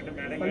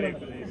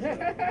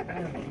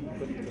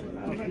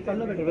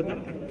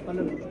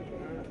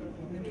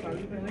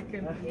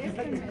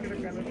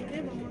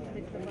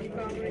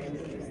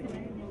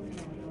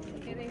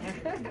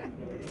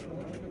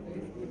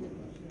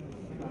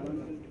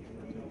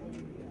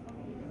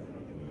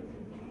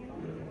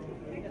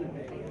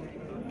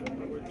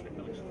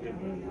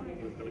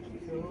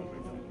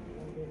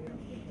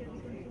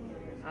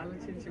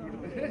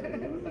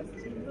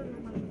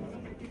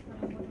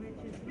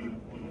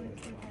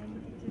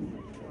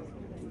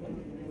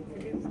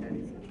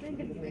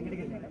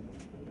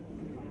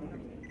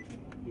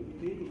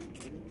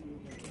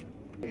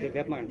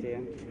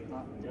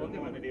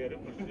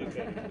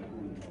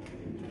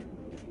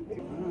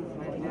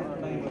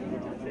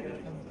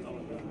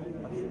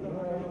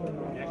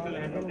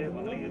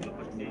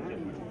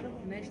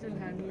national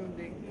handloom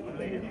day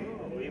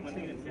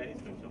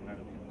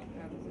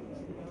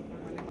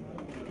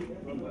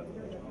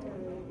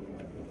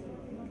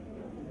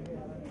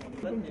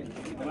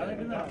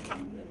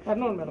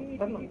turn madam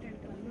turn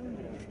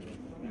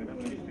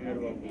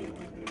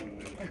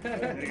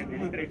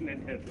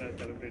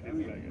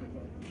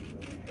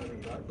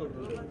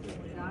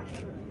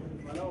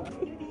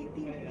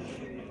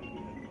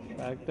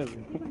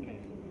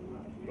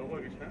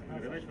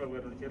Ramesh Babu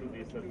గారు చీరలు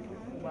తీస్తారు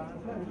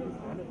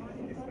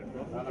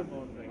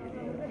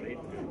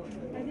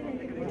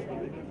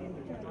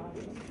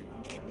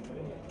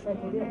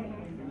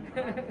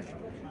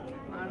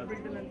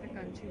ఆడబిడ్డలంతా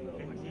కంచిలో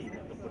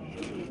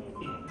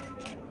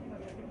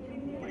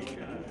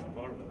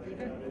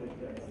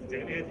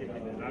జగనే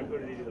చెప్పింది నాకు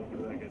కూడా తెలియదు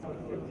అప్పుడు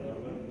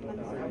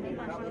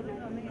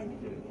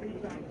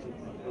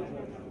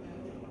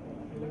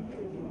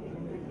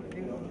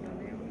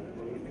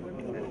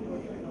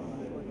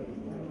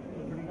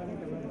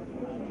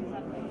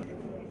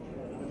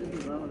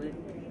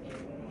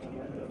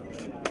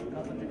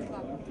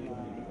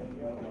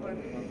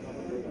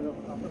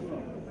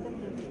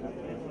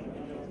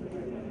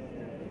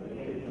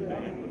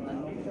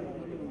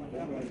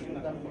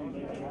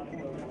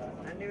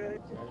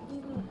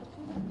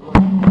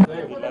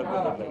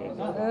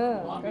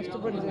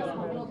కష్టపడి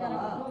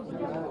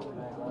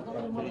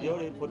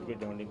విజయవాడ ఎయిర్పోర్ట్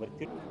పెట్టామండి మరి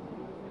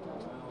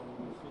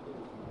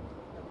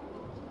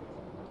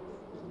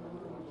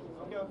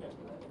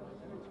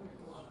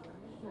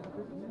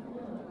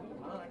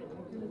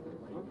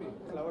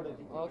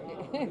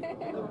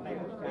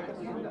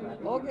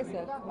ఓకే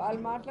సార్ వాళ్ళు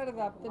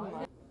మాట్లాడేది ఆపుతున్నా.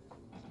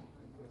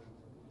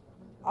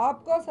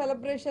 ఆప్కో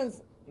సెలబ్రేషన్స్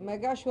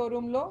మెగా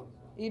షోరూంలో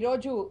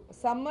ఈరోజు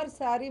సమ్మర్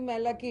శారీ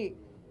మేళకి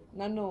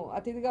నన్ను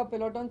అతిథిగా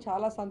పిలవటం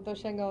చాలా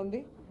సంతోషంగా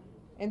ఉంది.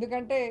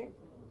 ఎందుకంటే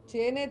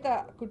చేనేత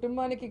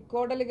కుటుంబానికి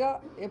కోడలిగా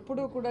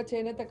ఎప్పుడూ కూడా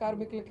చేనేత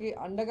కార్మికులకి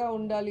అండగా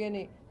ఉండాలి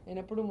అని నేను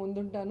ఎప్పుడూ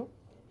ముందుంటాను.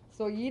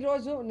 సో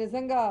ఈరోజు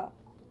నిజంగా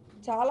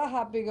చాలా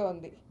హ్యాపీగా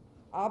ఉంది.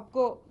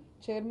 ఆప్కో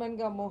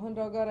చైర్మన్గా మోహన్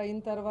రావు గారు అయిన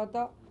తర్వాత,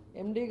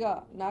 ఎండీగా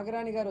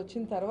నాగరాణి గారు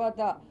వచ్చిన తర్వాత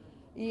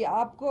ఈ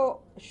APCO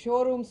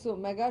showrooms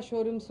mega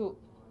showrooms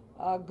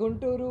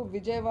Guntur,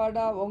 Vijayawada,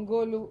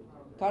 Ongole,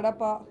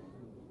 Kadapa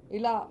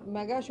ఇలా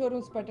మెగా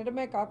షోరూమ్స్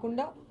పెట్టడమే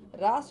కాకుండా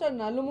రాష్ట్ర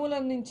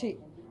నలుమూలల నుంచి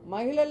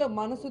మహిళలు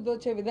మనసు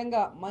దోచే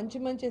విధంగా మంచి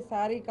మంచి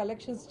శారీ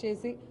కలెక్షన్స్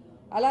చేసి,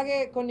 అలాగే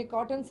కొన్ని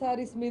కాటన్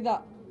శారీస్ మీద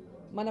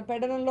మన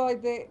పెడనంలో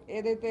అయితే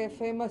ఏదైతే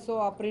ఫేమసో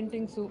ఆ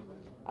ప్రింటింగ్స్,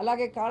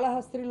 అలాగే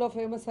కాళహస్త్రిలో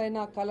ఫేమస్ అయిన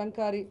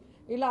కలంకారీ,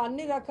 ఇలా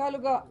అన్ని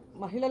రకాలుగా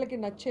మహిళలకి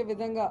నచ్చే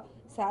విధంగా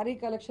శారీ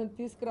కలెక్షన్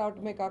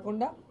తీసుకురావటమే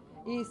కాకుండా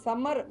ఈ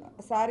సమ్మర్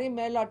శారీ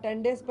మేళా 10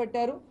 days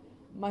పెట్టారు.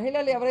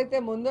 మహిళలు ఎవరైతే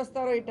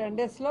ముందొస్తారో ఈ 10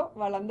 daysలో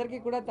వాళ్ళందరికీ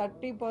కూడా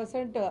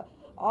 30%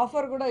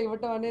 ఆఫర్ కూడా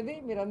ఇవ్వటం అనేది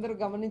మీరందరూ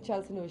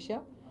గమనించాల్సిన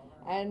విషయం.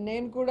 అండ్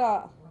నేను కూడా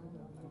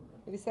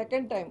ఇది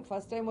సెకండ్ టైం,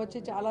 ఫస్ట్ టైం వచ్చి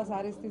చాలా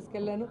శారీస్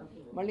తీసుకెళ్ళాను,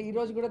 మళ్ళీ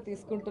ఈరోజు కూడా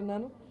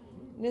తీసుకుంటున్నాను.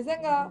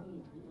 నిజంగా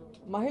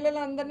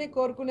మహిళలందరినీ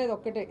కోరుకునేది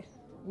ఒక్కటే,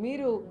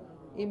 మీరు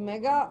ఈ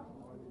మెగా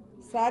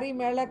శారీ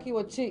మేళాకి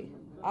వచ్చి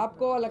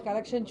ఆప్కో వాళ్ళ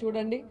కలెక్షన్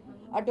చూడండి.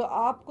 అటు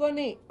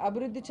ఆప్కోని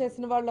అభివృద్ధి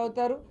చేసిన వాళ్ళు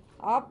అవుతారు,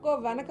 ఆప్కో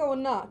వెనక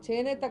ఉన్న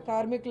చేనేత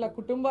కార్మికుల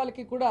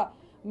కుటుంబాలకి కూడా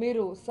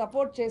మీరు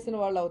సపోర్ట్ చేసిన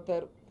వాళ్ళు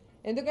అవుతారు.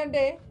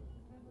 ఎందుకంటే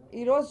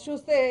ఈరోజు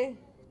చూస్తే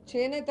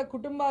చేనేత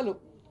కుటుంబాలు,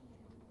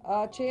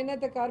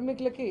 చేనేత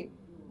కార్మికులకి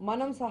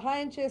మనం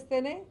సహాయం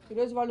చేస్తేనే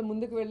ఈరోజు వాళ్ళు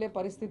ముందుకు వెళ్ళే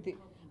పరిస్థితి.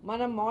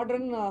 మనం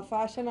మోడర్న్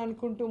ఫ్యాషన్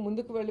అనుకుంటూ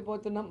ముందుకు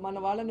వెళ్ళిపోతున్నాం, మన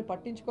వాళ్ళని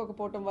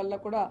పట్టించుకోకపోవటం వల్ల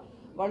కూడా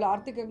వాళ్ళు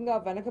ఆర్థికంగా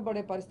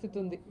వెనకబడే పరిస్థితి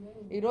ఉంది.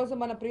 ఈరోజు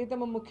మన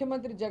ప్రియతమ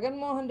ముఖ్యమంత్రి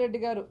జగన్మోహన్ రెడ్డి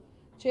గారు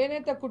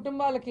చేనేత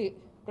కుటుంబాలకి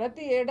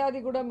ప్రతి ఏడాది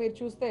కూడా మీరు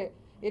చూస్తే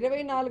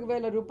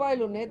 24,000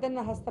 రూపాయలు నేతన్న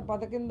హస్త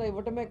పథకం కింద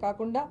ఇవ్వటమే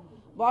కాకుండా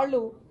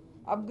వాళ్ళు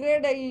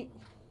అప్గ్రేడ్ అయ్యి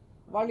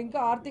వాళ్ళు ఇంకా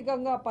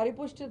ఆర్థికంగా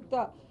పరిపుష్టిత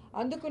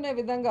అందుకునే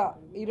విధంగా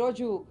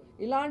ఈరోజు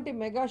ఇలాంటి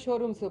మెగా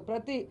షోరూమ్స్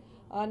ప్రతి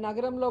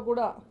నగరంలో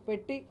కూడా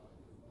పెట్టి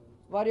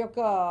వారి యొక్క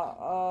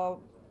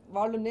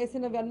వాళ్ళు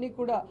నేసినవన్నీ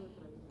కూడా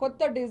కొత్త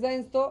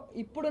డిజైన్స్తో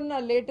ఇప్పుడున్న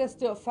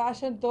లేటెస్ట్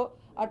ఫ్యాషన్తో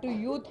అటు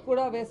యూత్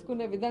కూడా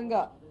వేసుకునే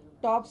విధంగా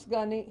టాప్స్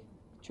కానీ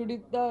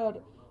చుడిదార్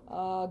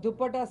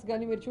దుప్పటాస్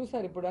కానీ మీరు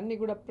చూసారు ఇప్పుడు అన్నీ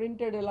కూడా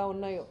ప్రింటెడ్ ఎలా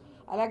ఉన్నాయో,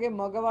 అలాగే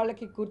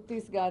మగవాళ్ళకి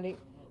కుర్తీస్ కానీ,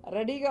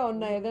 రెడీగా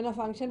ఉన్నాయి. ఏదైనా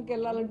ఫంక్షన్కి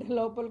వెళ్ళాలంటే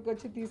లోపలికి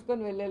వచ్చి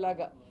తీసుకొని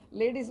వెళ్ళేలాగా.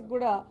 లేడీస్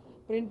కూడా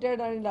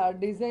printed and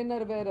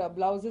designer wear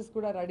blouses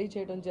కూడా రెడీ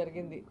చేయడం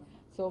జరిగింది.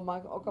 సో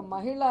ఒక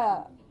మహిళ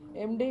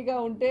ఎండీగా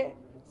ఉంటే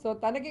సో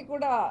తనకి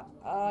కూడా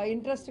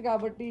ఇంట్రెస్ట్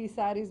కాబట్టి ఈ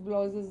శారీస్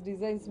బ్లౌజెస్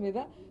డిజైన్స్ మీద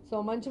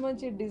సో మంచి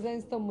మంచి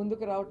డిజైన్స్తో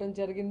ముందుకు రావటం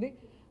జరిగింది.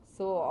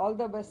 సో ఆల్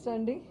ద బెస్ట్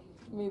అండి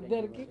మీ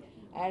ఇద్దరికి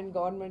అండ్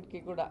గవర్నమెంట్కి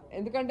కూడా.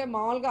 ఎందుకంటే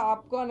మామూలుగా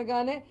ఆప్కో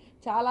అనగానే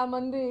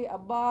చాలామంది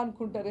అబ్బా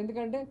అనుకుంటారు,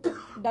 ఎందుకంటే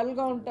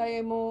డల్గా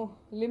ఉంటాయేమో,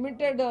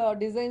 లిమిటెడ్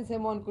డిజైన్స్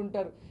ఏమో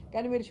అనుకుంటారు.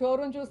 కానీ మీరు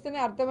షోరూమ్ చూస్తేనే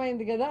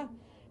అర్థమైంది కదా,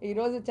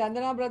 ఈరోజు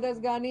చందన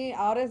బ్రదర్స్ కానీ,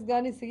 ఆర్ఎస్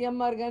కానీ,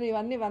 సిఎంఆర్ కానీ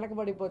ఇవన్నీ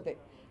వెనకబడిపోతాయి.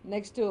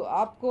 నెక్స్ట్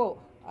ఆప్కో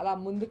అలా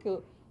ముందుకు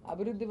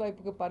అభివృద్ధి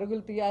వైపుకు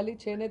పరుగులు తీయాలి.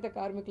 చేనేత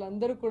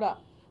కార్మికులందరూ కూడా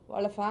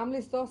వాళ్ళ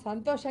ఫ్యామిలీస్తో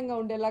సంతోషంగా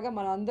ఉండేలాగా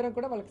మనం అందరం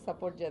కూడా వాళ్ళకి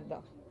సపోర్ట్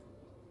చేద్దాం.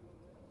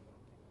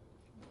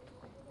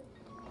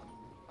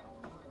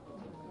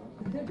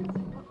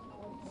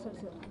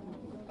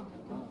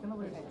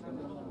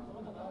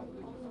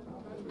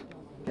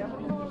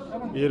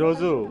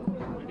 ఈరోజు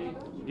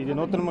ఇది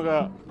నూతనంగా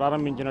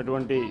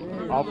ప్రారంభించినటువంటి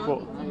ఆప్కో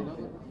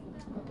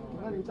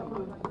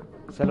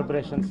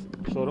సెలబ్రేషన్స్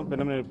షోరూమ్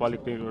పెనమనేని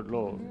పాలిటెక్నిక్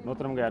రోడ్లో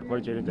నూతనంగా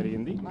ఏర్పాటు చేయడం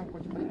జరిగింది.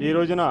 ఈ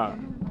రోజున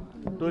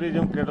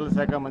టూరిజం క్రీడల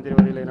శాఖ మంత్రి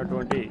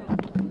వర్యులైనటువంటి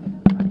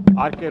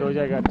ఆర్కే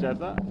రోజా గారి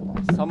చేత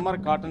సమ్మర్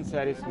కాటన్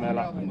శారీస్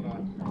మేళా,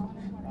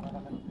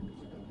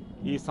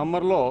 ఈ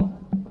సమ్మర్లో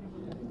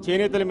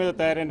చేనేతల మీద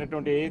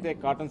తయారైనటువంటి ఏదైతే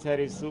కాటన్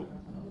శారీసు,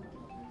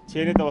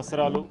 చేనేత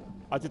వస్త్రాలు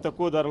అతి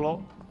తక్కువ ధరలో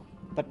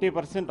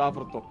 30%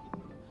 ఆఫర్తో,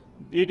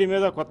 వీటి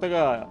మీద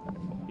కొత్తగా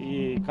ఈ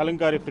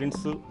కలంకారీ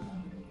ప్రింట్స్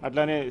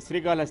అట్లానే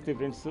శ్రీకాళహస్తి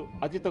ప్రింట్స్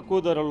అతి తక్కువ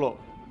ధరల్లో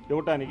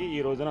ఇవ్వటానికి ఈ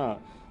రోజున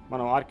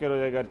మనం ఆర్కే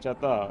రోజా గారి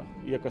చేత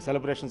ఈ యొక్క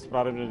సెలబ్రేషన్స్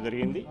ప్రారంభించడం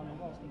జరిగింది.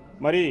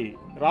 మరి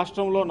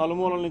రాష్ట్రంలో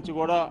నలుమూలల నుంచి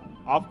కూడా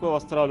ఆప్కో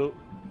వస్త్రాలు,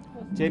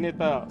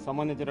 చేనేత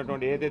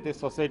సంబంధించినటువంటి ఏదైతే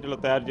సొసైటీలో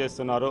తయారు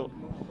చేస్తున్నారో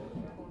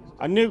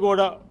అన్నీ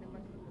కూడా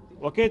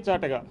ఒకే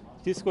చాటగా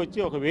తీసుకొచ్చి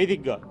ఒక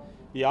వేదికగా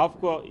ఈ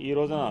ఆప్కో ఈ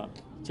రోజున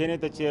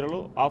చేనేత చీరలు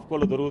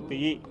ఆప్కోలు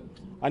దొరుకుతాయి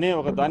అనే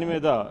ఒక దాని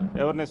మీద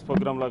అవేర్నెస్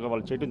ప్రోగ్రామ్ లాగా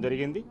వాళ్ళు చేయడం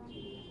జరిగింది.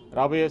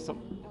 రాబోయే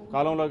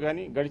కాలంలో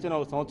కానీ గడిచిన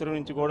ఒక సంవత్సరం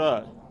నుంచి కూడా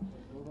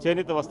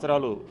చేనేత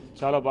వస్త్రాలు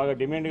చాలా బాగా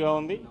డిమాండ్గా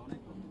ఉంది.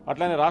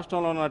 అట్లానే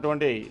రాష్ట్రంలో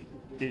ఉన్నటువంటి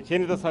ఈ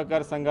చేనేత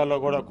సహకార సంఘాల్లో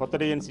కూడా కొత్త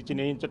డిజైన్స్ ఇచ్చి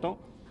నేయించటం,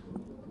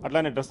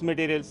 అట్లానే డ్రెస్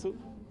మెటీరియల్స్,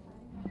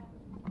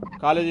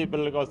 కాలేజీ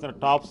పిల్లలకు కావాల్సిన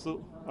టాప్స్,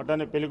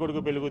 అట్లానే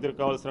పెళ్ళికొడుకు పెళ్ళికూతురికి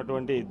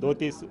కావాల్సినటువంటి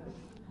ధోతీస్,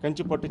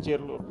 కంచి పట్టు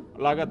చీరలు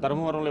అలాగా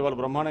ధర్మవరంలో ఇవాళ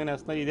బ్రహ్మాండంగా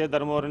వేస్తున్నాయి. ఇదే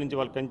ధర్మవరం నుంచి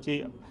వాళ్ళు కంచి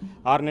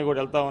ఆర్ని కూడా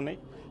వెళ్తూ ఉన్నాయి.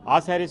 ఆ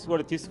శారీస్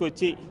కూడా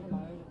తీసుకొచ్చి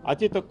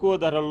అతి తక్కువ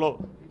ధరల్లో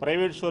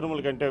ప్రైవేట్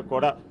షోరూముల కంటే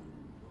కూడా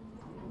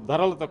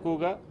ధరలు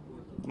తక్కువగా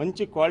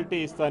మంచి క్వాలిటీ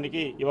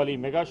ఇస్తానికి ఇవాళ ఈ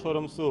మెగా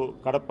షోరూమ్స్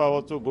కడప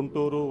అవ్వచ్చు,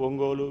 గుంటూరు,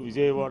 ఒంగోలు,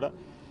 విజయవాడ,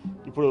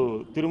 ఇప్పుడు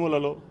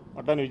తిరుమలలో,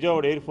 అట్లానే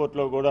విజయవాడ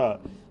ఎయిర్పోర్ట్లో కూడా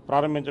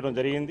ప్రారంభించడం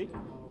జరిగింది.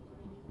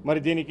 మరి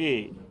దీనికి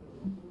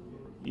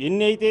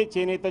ఎన్ని అయితే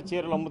చేనేత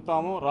చీరలు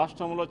అమ్ముతామో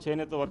రాష్ట్రంలో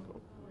చేనేత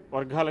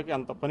వర్గాలకి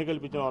అంత పని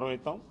కల్పించిన వారం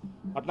అవుతాం.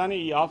 అట్లానే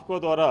ఈ ఆప్కో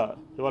ద్వారా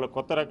ఇవాళ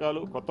కొత్త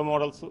రకాలు, కొత్త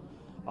మోడల్స్,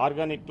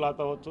 ఆర్గానిక్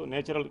క్లాత్ అవ్వచ్చు,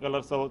 నేచురల్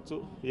కలర్స్ అవ్వచ్చు,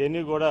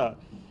 ఇవన్నీ కూడా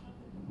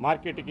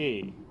మార్కెట్కి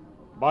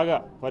బాగా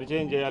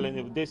పరిచయం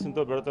చేయాలనే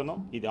ఉద్దేశంతో పెడుతున్నాం.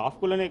 ఇది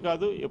ఆప్కోలోనే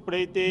కాదు,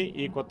 ఎప్పుడైతే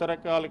ఈ కొత్త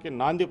రకాలకి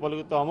నాంది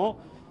పలుకుతామో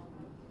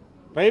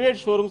ప్రైవేట్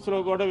షోరూమ్స్లో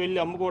కూడా వెళ్ళి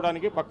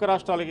అమ్ముకోవడానికి, పక్క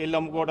రాష్ట్రాలకు వెళ్ళి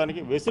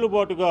అమ్ముకోవడానికి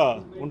వెసులుబాటుగా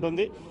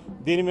ఉంటుంది.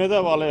 దీని మీద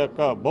వాళ్ళ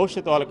యొక్క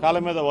భవిష్యత్తు, వాళ్ళ కాళ్ళ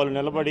మీద వాళ్ళు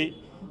నిలబడి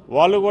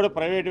వాళ్ళు కూడా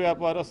ప్రైవేట్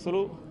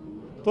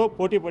వ్యాపారస్తులతో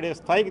పోటీ పడే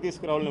స్థాయికి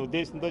తీసుకురావాలనే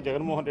ఉద్దేశంతో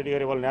జగన్మోహన్ రెడ్డి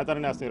గారి వాళ్ళ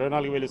నేతలని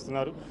 24,000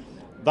 ఇస్తున్నారు.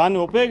 దాన్ని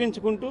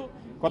ఉపయోగించుకుంటూ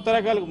కొత్త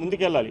రకాలకు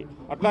ముందుకెళ్ళాలి.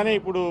 అట్లానే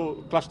ఇప్పుడు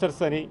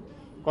క్లస్టర్స్ అని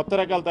కొత్త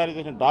రకాలు తయారు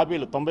చేసిన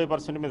డాబీలు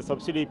 90% మీద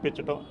సబ్సిడీ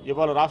ఇప్పించడం,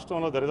 ఇవాళ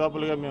రాష్ట్రంలో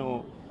దరిదాపులుగా మేము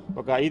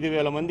ఒక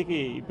 5,000 మందికి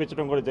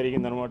ఇప్పించడం కూడా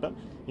జరిగిందనమాట.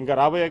 ఇంకా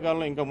రాబోయే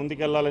కాలంలో ఇంకా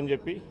ముందుకెళ్ళాలని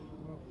చెప్పి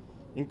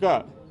ఇంకా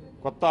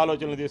కొత్త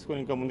ఆలోచనలు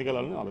తీసుకొని ఇంకా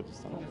ముందుకెళ్ళాలని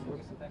ఆలోచిస్తాను.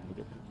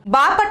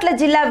 బాపట్ల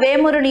జిల్లా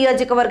వేమూరు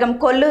నియోజకవర్గం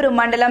కొల్లూరు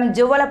మండలం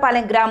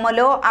జువ్వలపాలెం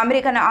గ్రామంలో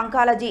అమెరికన్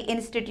ఆంకాలజీ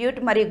ఇన్స్టిట్యూట్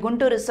మరియు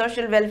Guntur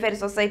social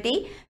welfare society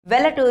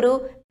Vellaturu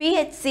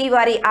PHC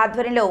వారి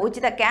ఆధ్వర్యంలో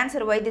ఉచిత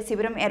క్యాన్సర్ వైద్య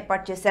శిబిరం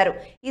ఏర్పాటు చేశారు.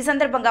 ఈ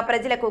సందర్భంగా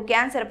ప్రజలకు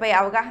క్యాన్సర్ పై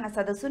అవగాహన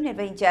సదస్సు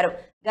నిర్వహించారు.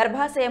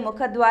 గర్భాశయ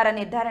ముఖద్వార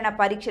నిర్ధారణ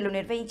పరీక్షలు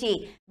నిర్వహించి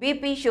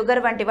బీపీ,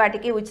 షుగర్ వంటి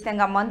వాటికి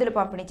ఉచితంగా మందులు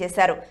పంపిణీ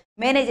చేశారు.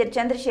 మేనేజర్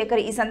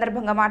చంద్రశేఖర్ ఈ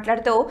సందర్భంగా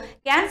మాట్లాడుతూ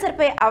క్యాన్సర్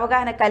పై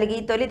అవగాహన కలిగి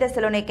తొలి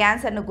దశలోనే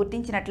క్యాన్సర్ ను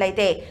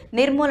గుర్తించినట్లయితే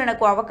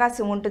నిర్మూలనకు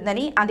అవకాశం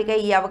ఉంటుందని, అందుకే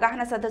ఈ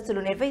అవగాహన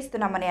సదస్సులు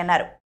నిర్వహిస్తున్నామని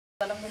అన్నారు.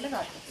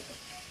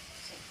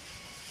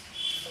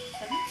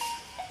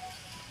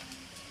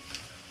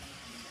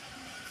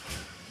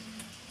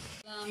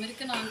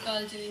 అమెరికన్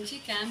ఆంకాలజీ నుంచి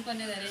క్యాంప్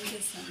అనేది అరేంజ్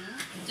చేస్తాను.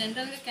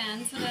 జనరల్గా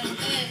క్యాన్సర్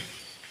అంటే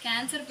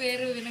క్యాన్సర్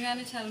పేరు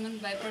వినగానే చాలామంది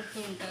భయపడుతూ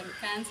ఉంటారు.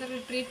 క్యాన్సర్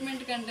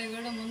ట్రీట్మెంట్ కంటే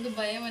కూడా ముందు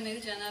భయం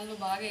అనేది జనాల్లో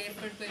బాగా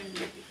ఏర్పడిపోయి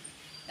ఉంటుంది.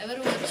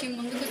 ఎవరు వచ్చి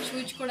ముందుకు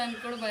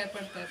చూయించుకోవడానికి కూడా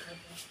భయపడతారు.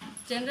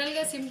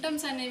 జనరల్గా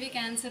సిమ్టమ్స్ అనేవి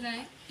క్యాన్సర్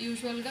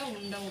యూజువల్గా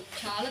ఉండవు,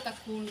 చాలా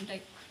తక్కువ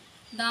ఉంటాయి.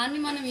 దాన్ని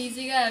మనం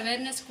ఈజీగా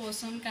అవేర్నెస్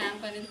కోసం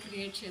క్యాంప్ అనేది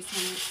క్రియేట్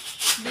చేసాము.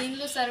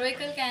 దీనిలో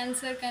సర్వైకల్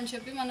క్యాన్సర్ అని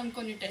చెప్పి మనం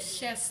కొన్ని టెస్ట్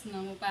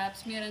చేస్తున్నాము,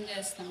 ప్యాప్స్మియర్ అని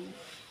చేస్తాము.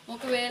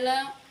 ఒకవేళ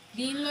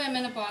దీనిలో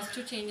ఏమైనా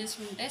పాజిటివ్ చేంజెస్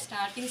ఉంటే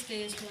స్టార్టింగ్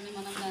స్టేజ్లోనే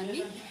మనం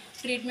దాన్ని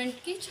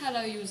ట్రీట్మెంట్కి చాలా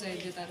యూజ్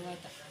అయ్యేది.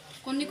 తర్వాత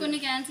కొన్ని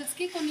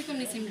క్యాన్సర్స్కి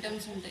కొన్ని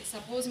సిమ్టమ్స్ ఉంటాయి.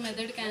 సపోజ్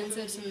మెదడు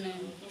క్యాన్సర్స్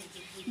ఉన్నాయండి,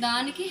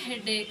 దానికి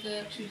హెడేక్,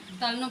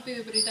 తలనొప్పి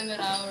విపరీతంగా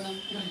రావడం,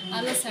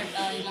 అలసట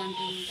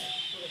ఇలాంటివి ఉంటాయి.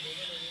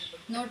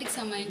 నోటికి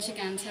సంబంధించి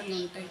క్యాన్సర్లు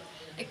ఉంటాయి.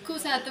 ఎక్కువ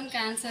శాతం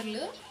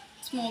క్యాన్సర్లు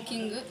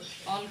స్మోకింగ్,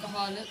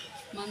 ఆల్కహాల్,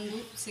 మందు,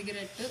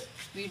 సిగరెట్,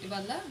 వీటి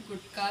వల్ల,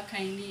 గుట్కా,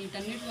 ఖైనీ,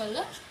 వీటన్నిటి వల్ల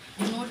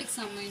నోటికి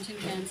సంబంధించిన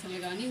క్యాన్సర్లు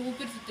కానీ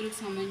ఊపిరితిత్తులకు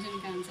సంబంధించిన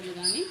క్యాన్సర్లు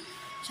కానీ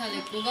చాలా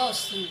ఎక్కువగా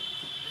వస్తుంది.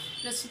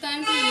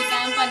 ప్రస్తుతానికి ఈ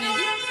క్యాంప్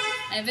అనేది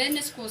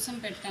అవేర్నెస్ కోసం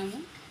పెట్టాము.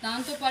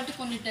 దాంతోపాటు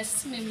కొన్ని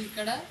టెస్ట్స్ మేము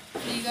ఇక్కడ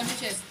ఫ్రీగానే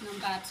చేస్తున్నాం,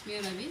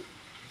 ప్యాప్స్మియర్ అవి.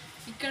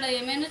 ఇక్కడ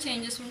ఏమైనా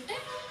చేంజెస్ ఉంటే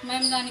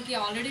మేము దానికి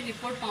ఆల్రెడీ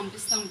రిపోర్ట్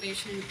పంపిస్తాం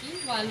పేషెంట్కి.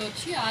 వాళ్ళు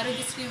వచ్చి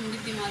ఆరోగ్యశ్రీ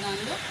ఉండిద్ది మా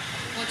దానిలో,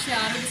 వచ్చి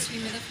ఆరోగ్యశ్రీ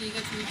మీద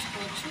ఫ్రీగా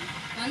చూపించుకోవచ్చు.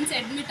 వన్స్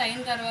అడ్మిట్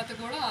అయిన తర్వాత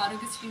కూడా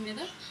ఆరోగ్యశ్రీ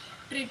మీద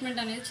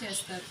ట్రీట్మెంట్ అనేది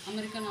చేస్తారు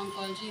అమెరికన్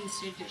ఆంకాలజీ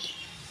ఇన్స్టిట్యూట్.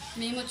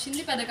 మేము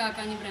వచ్చింది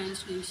పెదకాకాని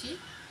బ్రాంచ్ నుంచి.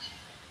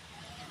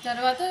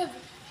 తర్వాత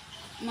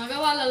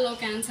మగవాళ్ళల్లో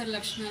క్యాన్సర్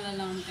లక్షణాలు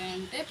ఎలా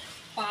ఉంటాయంటే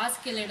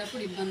పాస్కి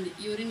వెళ్ళేటప్పుడు ఇబ్బంది,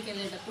 యూరిన్కి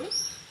వెళ్ళేటప్పుడు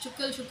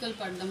చుక్కలు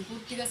పడడం,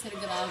 పూర్తిగా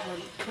సరిగ్గా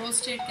రాకపోవడం,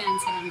 ప్రోస్టేట్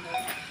క్యాన్సర్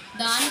అంటారు.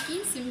 దానికి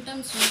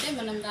సిమ్టమ్స్ ఉంటే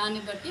మనం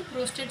దాన్ని బట్టి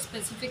ప్రోస్టేట్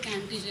స్పెసిఫిక్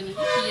యాంటీజెన్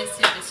అని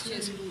PSA టెస్ట్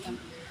చేసుకుంటాం.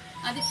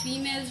 అది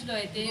ఫీమేల్స్లో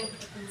అయితే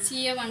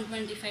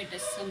CA-125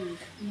 టెస్ట్ అని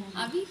ఉంటాయి.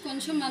 అవి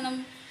కొంచెం మనం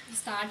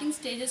స్టార్టింగ్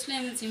స్టేజెస్లో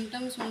ఏమైనా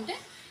సిమ్టమ్స్ ఉంటే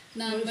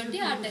దాన్ని బట్టి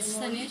ఆ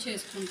టెస్ట్ అనేవి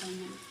చేసుకుంటాం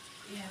మనం.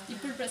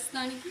 ఇప్పుడు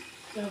ప్రస్తుతానికి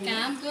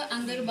క్యాంప్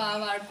అందరూ బాగా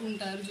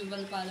వాడుకుంటారు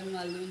జువ్వలపాలెం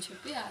వాళ్ళు అని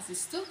చెప్పి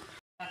ఆశిస్తూ.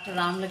 Doctor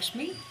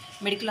Ramalakshmi,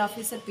 medical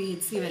officer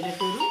PHC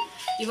Vellaturu.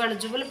 ఇవాళ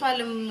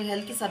జువ్వలపాలెం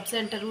హెల్త్ సబ్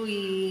సెంటరు ఈ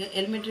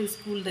ఎలిమెంటరీ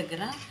స్కూల్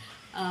దగ్గర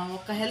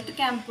ఒక హెల్త్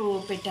క్యాంపు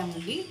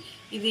పెట్టామండి.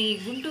 ఇది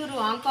గుంటూరు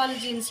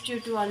ఆంకాలజీ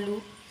ఇన్స్టిట్యూట్ వాళ్ళు,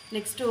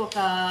 నెక్స్ట్ ఒక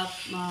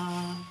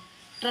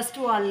ట్రస్ట్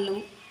వాళ్ళు,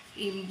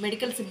 ఈ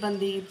మెడికల్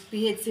సిబ్బంది,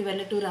 PHC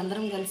వెల్లటూరు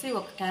అందరం కలిసి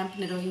ఒక క్యాంప్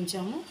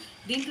నిర్వహించాము.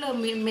 దీంట్లో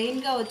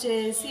మెయిన్గా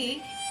వచ్చేసి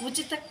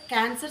ఉచిత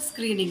క్యాన్సర్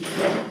స్క్రీనింగ్.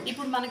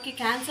 ఇప్పుడు మనకి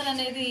క్యాన్సర్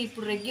అనేది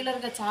ఇప్పుడు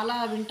రెగ్యులర్గా చాలా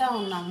వింటూ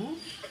ఉన్నాము.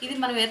 ఇది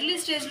మనం ఎర్లీ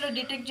స్టేజ్లో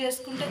డిటెక్ట్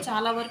చేసుకుంటే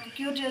చాలా వరకు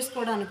క్యూర్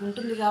చేసుకోవడానికి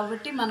ఉంటుంది.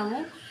 కాబట్టి మనము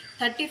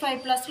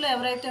 35+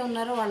 ఎవరైతే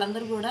ఉన్నారో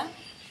వాళ్ళందరూ కూడా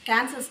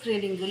క్యాన్సర్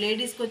స్క్రీనింగ్,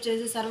 లేడీస్కి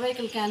వచ్చేసి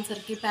సర్వైకల్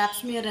క్యాన్సర్కి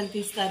ప్యాప్స్మియర్ అని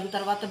తీస్తారు,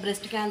 తర్వాత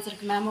బ్రెస్ట్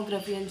క్యాన్సర్కి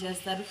మ్యామోగ్రఫీ అని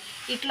చేస్తారు.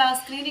 ఇట్లా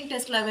స్క్రీనింగ్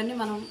టెస్ట్లు అవన్నీ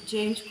మనం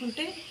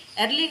చేయించుకుంటే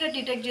ఎర్లీగా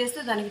డిటెక్ట్ చేస్తే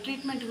దానికి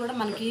ట్రీట్మెంట్ కూడా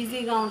మనకి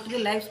ఈజీగా ఉంటుంది,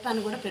 లైఫ్ స్పాన్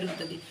కూడా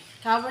పెరుగుతుంది.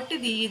 కాబట్టి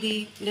ఇది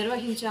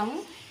నిర్వహించాము.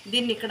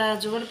 దీన్ని ఇక్కడ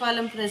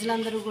జువ్వలపాలెం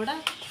ప్రజలందరూ కూడా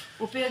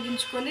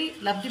ఉపయోగించుకొని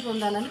లబ్ధి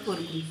పొందాలని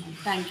కోరుకుంటున్నాం.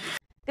 Thank you.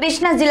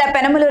 కృష్ణా జిల్లా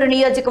పెనమలూరు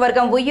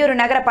నియోజకవర్గం ఉయ్యూరు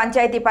నగర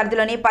పంచాయతీ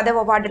పరిధిలోని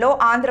 10వ వార్డులో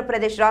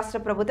ఆంధ్రప్రదేశ్ రాష్ట్ర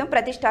ప్రభుత్వం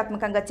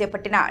ప్రతిష్టాత్మకంగా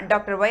చేపట్టిన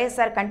డాక్టర్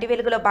వైఎస్ఆర్ కంటి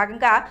వెలుగులో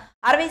భాగంగా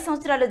 60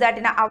 సంవత్సరాలు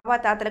దాటిన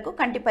అవ్వాతాతలకు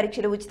కంటి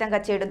పరీక్షలు ఉచితంగా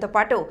చేయడంతో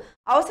పాటు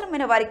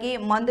అవసరమైన వారికి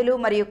మందులు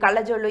మరియు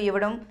కళ్లజోళ్లు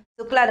ఇవ్వడం,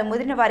 శుక్లాలు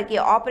ముదిరిన వారికి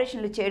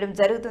ఆపరేషన్లు చేయడం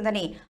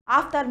జరుగుతుందని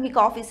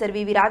ఆఫ్థాల్మిక్ ఆఫీసర్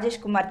వివి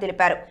రాజేష్ కుమార్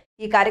తెలిపారు.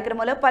 ఈ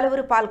కార్యక్రమంలో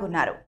పలువురు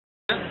పాల్గొన్నారు.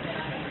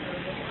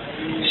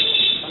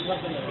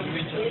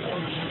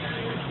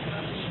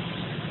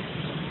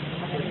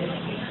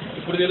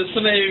 ఇప్పుడు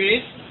తెలుస్తున్నాయి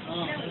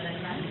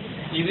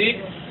ఇది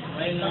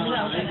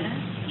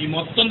ఈ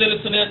మొత్తం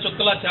తెలుస్తున్నాయా?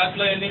 చుక్కల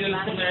చాట్లో ఎన్ని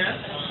తెలుస్తున్నాయా?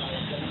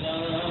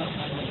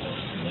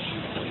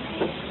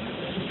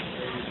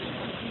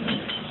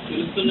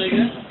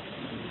 తెలుస్తున్నాయిగా.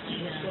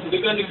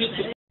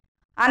 ఎందుకంటే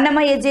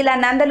అన్నమయ్య జిల్లా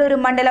నందలూరు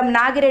మండలం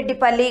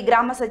నాగిరెడ్డిపల్లి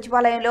గ్రామ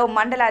సచివాలయంలో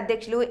మండల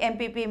అధ్యక్షులు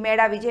ఎంపీపీ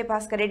మేడా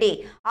విజయభాస్కర్ రెడ్డి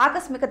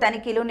ఆకస్మిక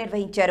తనిఖీలు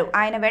నిర్వహించారు.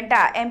 ఆయన వెంట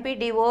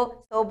ఎంపీడీఓ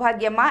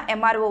సౌభాగ్యమ్మ,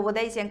 ఎంఆర్ఓ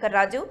ఉదయ్ శంకర్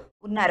రాజు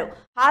ఉన్నారు.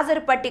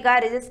 హాజరు పట్టిక,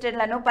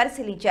 రిజిస్టర్లను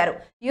పరిశీలించారు.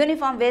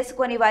 యూనిఫామ్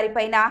వేసుకొని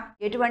వారిపైన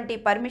ఎటువంటి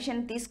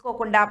పర్మిషన్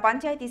తీసుకోకుండా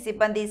పంచాయతీ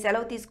సిబ్బంది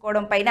సెలవు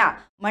తీసుకోవడం పైన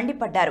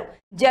మండిపడ్డారు.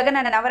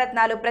 జగనన్న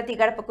నవరత్నాలు ప్రతి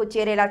గడపకు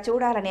చేరేలా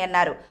చూడాలని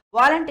అన్నారు.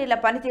 వాలంటీర్ల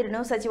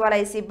పనితీరును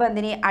సచివాలయ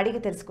సిబ్బందిని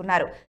అడిగి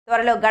తెలుసుకున్నారు.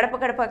 త్వరలో గడప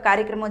గడప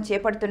కార్యక్రమం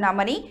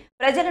చేపడుతున్నామని,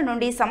 ప్రజల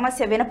నుండి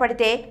సమస్య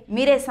వినపడితే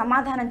మీరే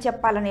సమాధానం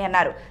చెప్పాలని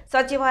అన్నారు.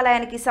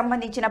 సచివాలయానికి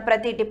సంబంధించిన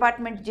ప్రతి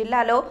డిపార్ట్మెంట్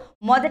జిల్లాలో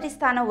మొదటి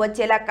స్థానం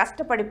వచ్చేలా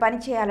కష్టపడి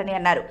పనిచేయాలని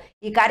అన్నారు.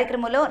 ఈ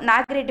కార్యక్రమంలో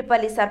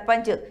నాగిరెడ్డిపల్లి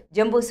సర్పంచ్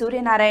జంబు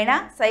సూర్యనారాయణ,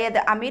 సయ్యద్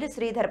అమీర్,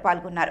 శ్రీధర్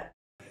పాల్గొన్నారు.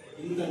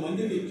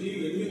 ఇంతమంది నుంచి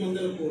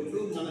 800 కోట్లు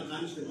మన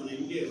కాన్స్టిట్యూషన్, మన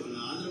ఇండియా, మన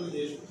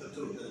ఆంధ్రప్రదేశ్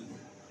ఖర్చు ఉంటుంది.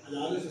 అది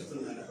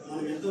ఆలోచిస్తున్నారా?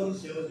 మనం ఎంతవరకు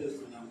సేవ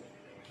చేస్తున్నాము,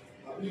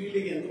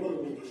 పబ్లిక్లీకి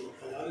ఎంతవరకు ఉంటున్నాం,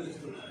 అది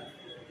ఆలోచిస్తున్నారా?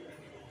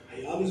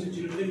 అది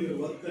ఆలోచించుకుంటే మీరు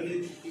వర్క్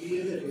అనేది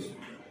క్లియర్గా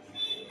చేసుకుంటారు.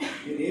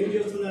 మీరు ఏం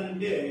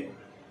చేస్తున్నారంటే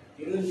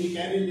ఈరోజు మీ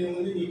క్యారియర్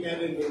ఏముంది, నీ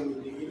క్యారియర్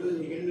ఏముంది, ఈరోజు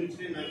నీకు ఎన్ని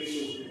వచ్చినాయి, నాకు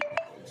ఎన్ని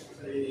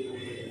వచ్చినాయి,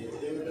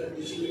 ఏమంటారు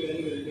డిస్ట్రిక్ట్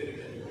కానీ వెల్ఫేర్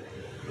కానీ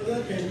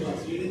టైం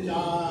పాస్. ఈ నుంచి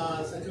ఆ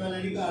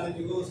సచివాలయానికి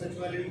ఆరోగ్యంగా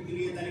సచివాలయానికి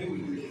తిరిగేదానికి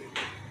ఉంటుంది.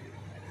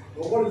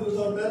 ఒకళ్ళు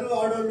చూస్తూ ఉంటారు,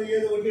 ఆడవాళ్ళు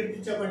ఏదో ఒకటి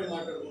పిచ్చాపడి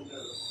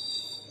మాట్లాడుకుంటారు.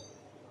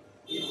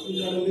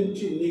 ఇక్కడ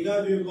నుంచి నిఘా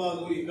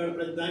విభాగం ఇక్కడ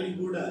ప్రతి దానికి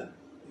కూడా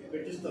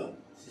పెట్టిస్తాం.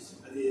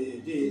 అది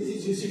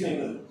సీసీ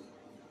కెమెరాలు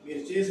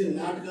మీరు చేసే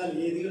నాటకాలు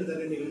ఏది కూడా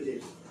సరైన ఇక్కడ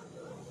చేయండి.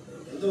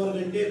 ఎంతవరకు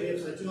అంటే రేపు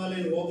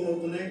సచివాలయాలు ఓపెన్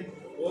అవుతున్నాయి.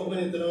 ఓపెన్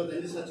అయిన తర్వాత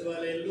అన్ని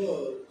సచివాలయాల్లో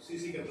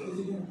సీసీ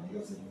కెమెరాలు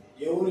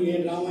ఎవరు ఏ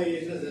డ్రామా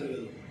చేసినా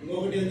జరగదు.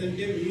 ఇంకొకటి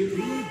ఏంటంటే మీరు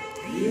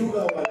లీవ్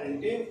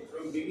కావాలంటే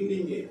ఫ్రమ్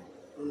బిగినింగే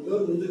 2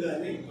 రోజులు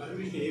ముందుగానే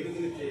పర్మిషన్ ఏ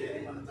విధంగా చేయాలి.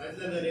 మన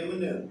తహసీల్దార్ గారు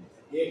ఏమన్నారు,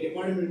 ఏ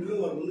డిపార్ట్మెంట్లో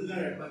వారు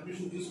ముందుగానే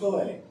పర్మిషన్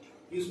తీసుకోవాలి.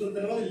 తీసుకున్న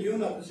తర్వాత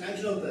లీవ్ అప్పుడు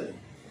శాంక్షన్ అవుతుంది.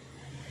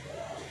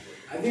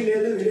 అది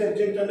లేదు వెరీ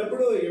అర్జెంట్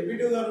అన్నప్పుడు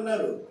ఎంపీడీ గారు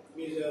ఉన్నారు,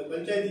 మీ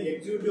పంచాయతీ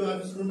ఎగ్జిక్యూటివ్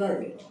ఆఫీసర్ ఉన్నాడు.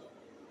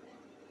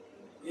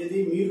 ఇది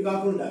మీరు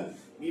కాకుండా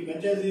మీ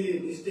పంచాయతీ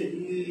డిస్ట్రిక్ట్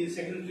ఈ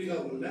సెక్రటరీ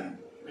కాకుండా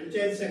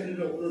పంచాయతీ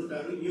సెక్రటరీ ఒకరు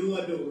ఉంటారు,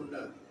 యూఆర్డీ ఒకరు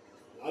ఉంటారు.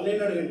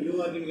 వాళ్ళైనా అడగండి,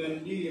 యూఆర్డీని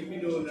కానీ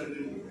ఎంపీడీ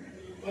అడగండి,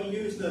 వాళ్ళు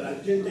లీవ్ ఇస్తారు.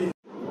 అర్జెంట్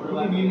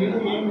మీ మీద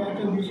ఏం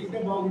యాక్షన్ తీసుకుంటే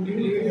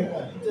బాగుంటుంది లీవ్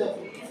చెప్పాలి.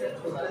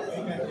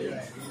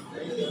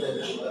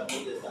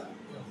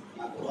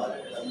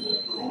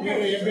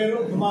 ఏ పేరు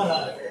కుమారా?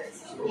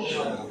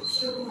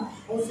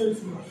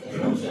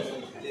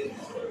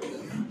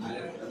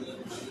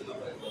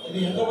 ఇది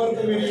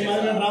ఎంతవరకు మీరు ఈ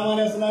మాదిరిగా డ్రామాలు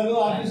వేస్తున్నారు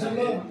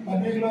ఆఫీసుల్లో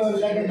పబ్లిక్లో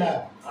లేకుండా?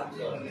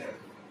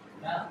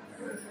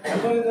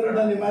 ఎంతవరకు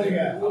జరుగుతుంది ఈ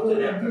మాదిరిగా?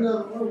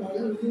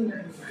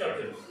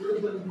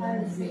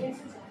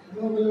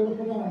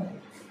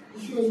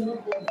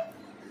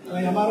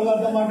 ఎంఆర్ఓ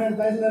గారితో మాట్లాడండి,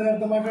 తహసీల్దార్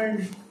గారితో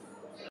మాట్లాడండి.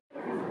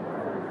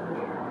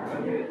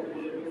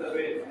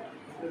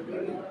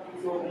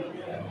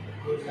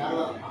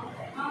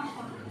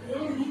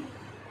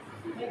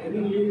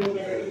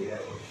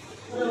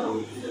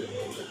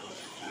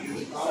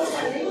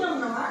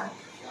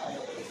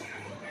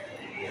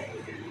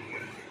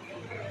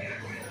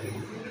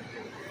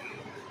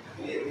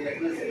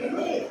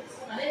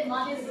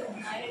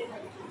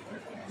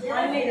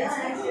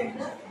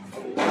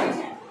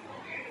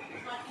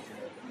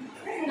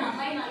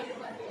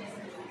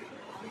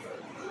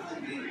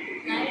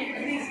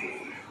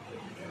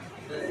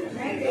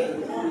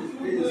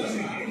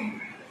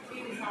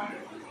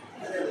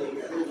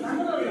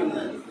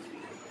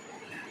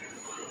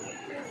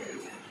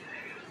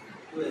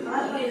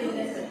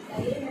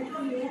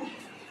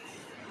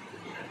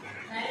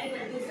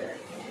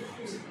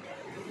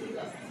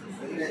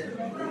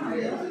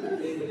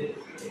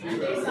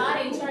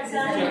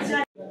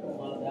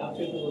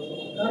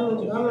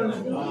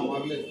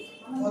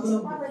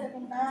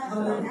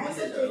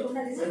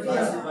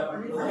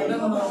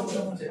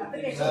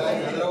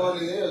 చంద్రబాబు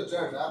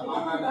వచ్చాడు సార్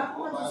మాట్లాడారు.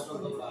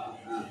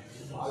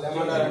 వాళ్ళు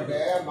ఏమంటారంటే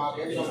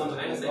మాకేం సంబంధం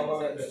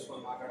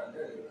తెలుసుకొని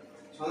మాట్లాడాలి.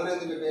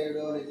 చంద్రేంద్ర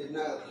పేరు నేను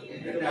చెప్పినా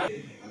కదా,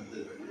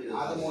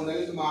 అది 3 నెలల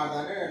నుంచి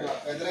మాట్లాడాలి.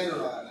 పెద్దలైన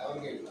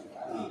ఎవరికి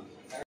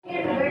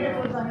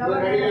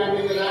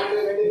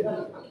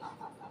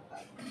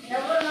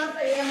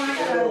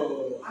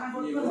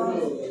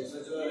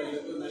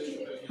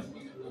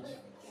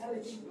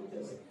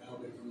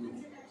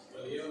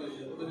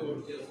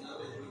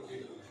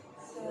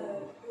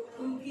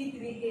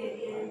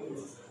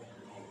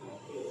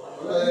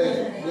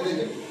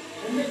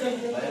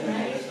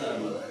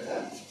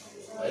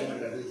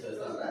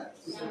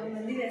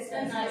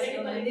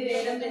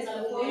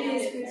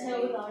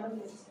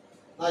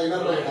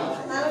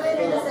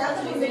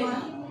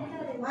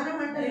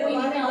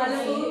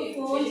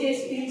ఫోన్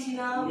చేసి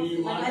పిలిచినా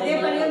అదే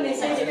పనిగా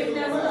మెసేజ్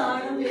పెట్టినా కూడా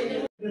రావడం లేదు.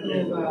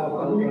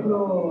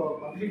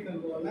 పబ్లిక్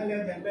అనుకోవాలా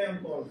లేదా ఎంప్లాయ్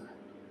అనుకోవాలా?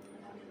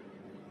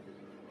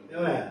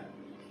 ఏమయ్యా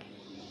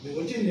నువ్వు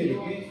వచ్చింది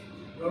దీనికి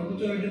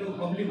కూర్చోబెట్టి నువ్వు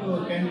పబ్లిక్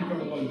క్యాండిడేట్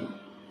అనుకోవాలి.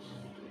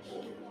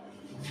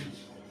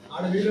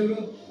 ఆడ వీళ్ళు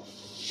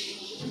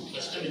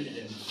ఫస్ట్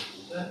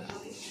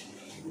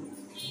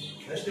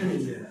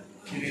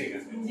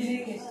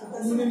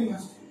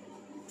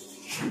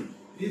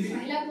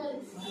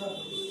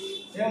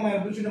ఏమయ్యా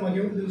కూర్చుంటే మాకు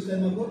ఎవరు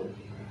తెలుస్తుంది? మాకు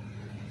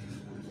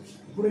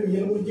ఇప్పుడు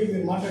వీళ్ళ గురించి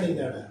మీరు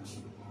మాట్లాడింది ఆడ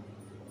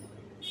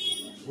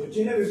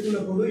వచ్చిన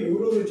వ్యక్తులప్పుడు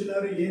ఎవరు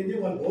వచ్చినారు ఏంటి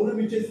వాళ్ళు గౌరవం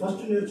ఇచ్చేది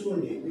ఫస్ట్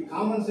నేర్చుకోండి. మీ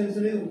కామన్ సెన్స్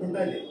అనేది ఒకటి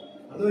ఉండాలి.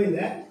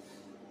 అర్థమైందా?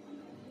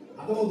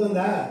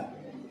 అర్థమవుతుందా?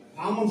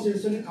 కామన్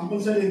సెన్స్ అనేది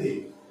కంపల్సరీ. ఇది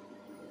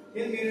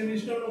ఏం మీరు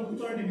ఇష్టంలో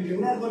కూర్చోండి. మీరు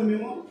ఎవరు అనుకోండి,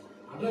 మేము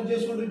అడ్రస్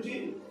చేసుకుంటూ వచ్చి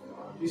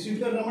ఈ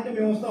సీట్లో రమ్మంటే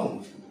మేము వస్తాం.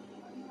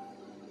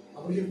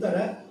 అప్పుడు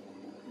చెప్తారా?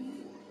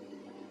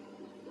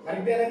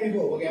 కరెక్టేనా? మీకు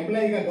ఒక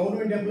ఎంప్లాయీగా,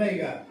 గవర్నమెంట్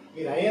ఎంప్లాయీగా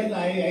మీరు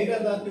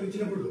ఐరాదాస్తు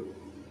ఇచ్చినప్పుడు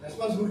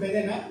రెస్పాన్సిబిలిటీ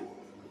అదేనా?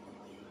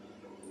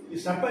 ఈ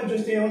సర్పంచ్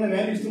వస్తే ఏమన్నా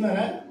వాల్యూ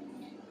ఇస్తున్నారా?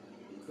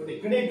 ఇప్పుడు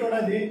ఇక్కడే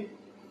చూడాలి.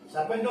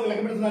 సర్పంచ్ ఒక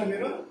లెక్క పెడుతున్నారు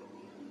మీరు.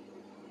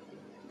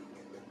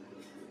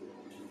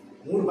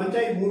 3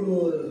 పంచాయతీ, 3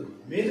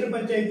 మేజర్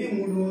పంచాయతీ,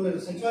 3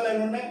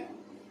 సచివాలయాలు ఉన్నాయి.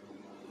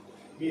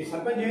 మీ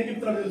సర్పంచ్ ఏం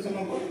చెప్తున్నారు తెలుసా?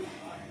 మాకు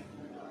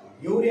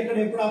ఎవరు ఎక్కడ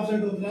ఎప్పుడు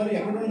ఆబ్సెంట్ అవుతున్నారు,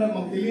 ఎక్కడ ఉన్నారు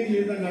మాకు తెలియదు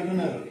లేదని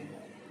అంటున్నారు.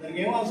 దానికి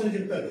ఏం ఆన్సర్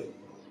చెప్తారు?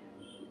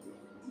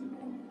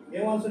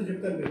 ఏం ఆన్సర్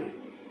చెప్తారు మీరు?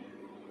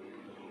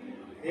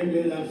 ఏం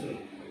లేదు ఆన్సర్.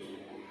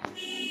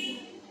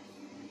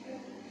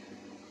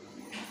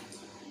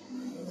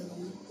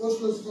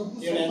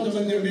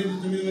 ఎంతమంది ఉండేది?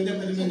 9 మంది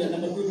 10 మంది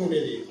నెంబర్ 2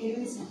 ఉండేది.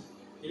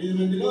 8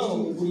 మందిలో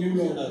 3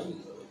 లీవ్లో ఉన్నారు.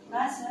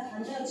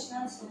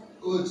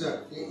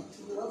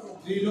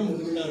 3లో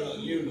ముగ్గురున్నారు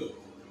లీవ్లో.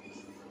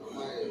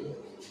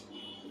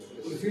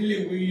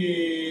 ఫీల్డింగ్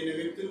పోయిన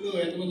వ్యక్తుల్లో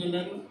ఎంతమంది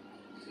ఉన్నారు?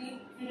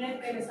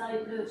 సార్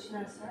ఇప్పుడే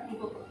వచ్చినారు సార్.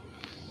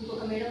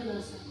 ఇంకొక మేడం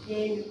ఉన్నారు సార్.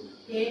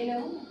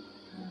 ANM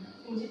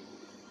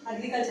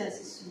agriculture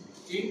assistant.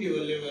 ఏంటి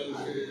వాళ్ళు ఏమన్నా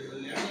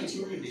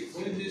చూడండి,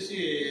 ఫోన్ చేసి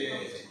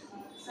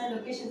సార్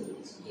లొకేషన్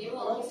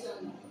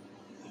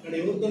అక్కడ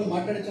ఎవరితో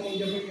మాట్లాడించామని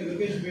చెప్పి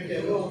లొకేషన్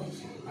పెట్టారు.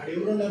 ఆడ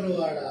ఎవరున్నారు,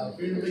 ఆడ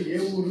ఫీల్డ్ ఏ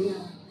ఊరు,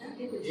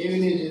 ఏ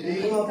విలేజ్ ఇది?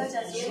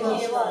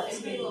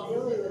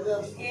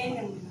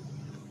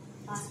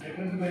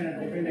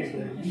 డిపెండ్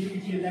అవుతుంది. ఈ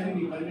విషయానికి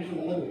మీ పర్మిషన్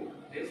ఉండదు.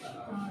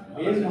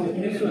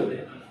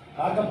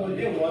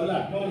 కాకపోతే వాళ్ళు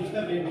అడ్వాన్స్గా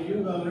రేపు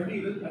లీవ్ కావాలంటే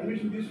ఈరోజు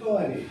పర్మిషన్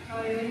తీసుకోవాలి.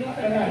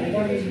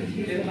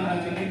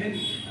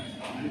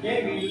 అంటే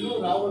వీళ్ళు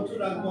రావచ్చు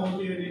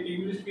రాకపోవచ్చు,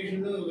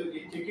 ఇన్వెస్టిగేషన్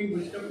చెకింగ్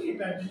వచ్చినప్పుడు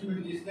ఇట్లా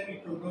అడ్జస్ట్మెంట్ చేసేదానికి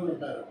ఇక్కడ రోజులు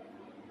ఉంటారు.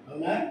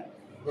 అవునా?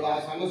 ఇప్పుడు ఆ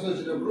సమస్య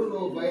వచ్చినప్పుడు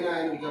నువ్వు పైన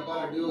ఆయనకి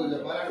చెప్పాలి, డిఓ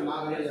చెప్పాలి,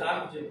 మాకు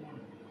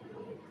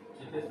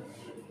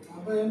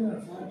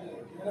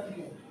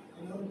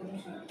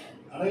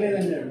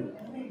అడగలేదన్నాడు.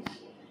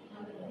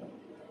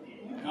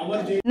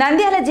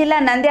 నంద్యాల జిల్లా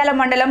నంద్యాల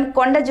మండలం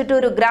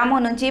కొండజుటూరు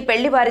గ్రామం నుంచి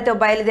పెళ్లివారితో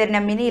బయలుదేరిన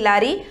మినీ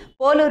లారీ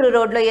పోలూరు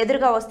రోడ్లో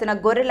ఎదురుగా వస్తున్న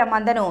గొర్రెల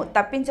మందను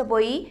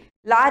తప్పించబోయి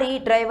లారీ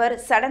డ్రైవర్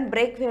సడన్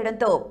బ్రేక్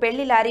వేయడంతో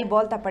పెళ్లి లారీ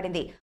బోల్తా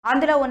పడింది.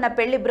 అందులో ఉన్న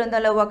పెళ్లి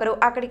బృందంలో ఒకరు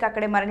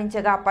అక్కడికక్కడే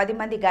మరణించగా 10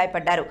 మంది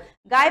గాయపడ్డారు.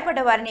 గాయపడ్డ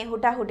వారిని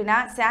హుటాహుటిన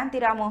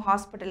శాంతిరాము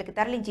హాస్పిటల్కి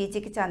తరలించి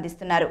చికిత్స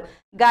అందిస్తున్నారు.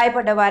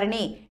 గాయపడ్డ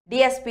వారిని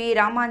డీఎస్పీ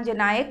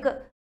రామాంజనాయక్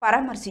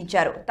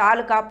పరామర్శించారు.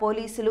 తాలూకా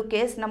పోలీసులు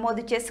కేసు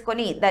నమోదు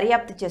చేసుకుని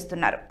దర్యాప్తు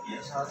చేస్తున్నారు.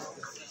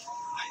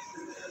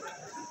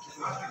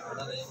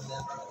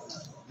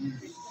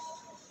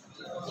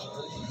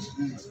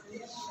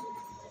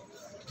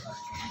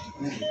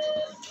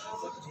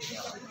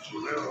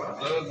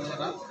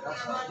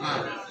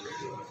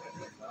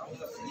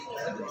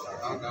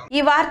 ఈ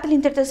వార్తలు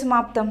ఇంతటితో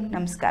సమాప్తం.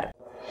 నమస్కారం.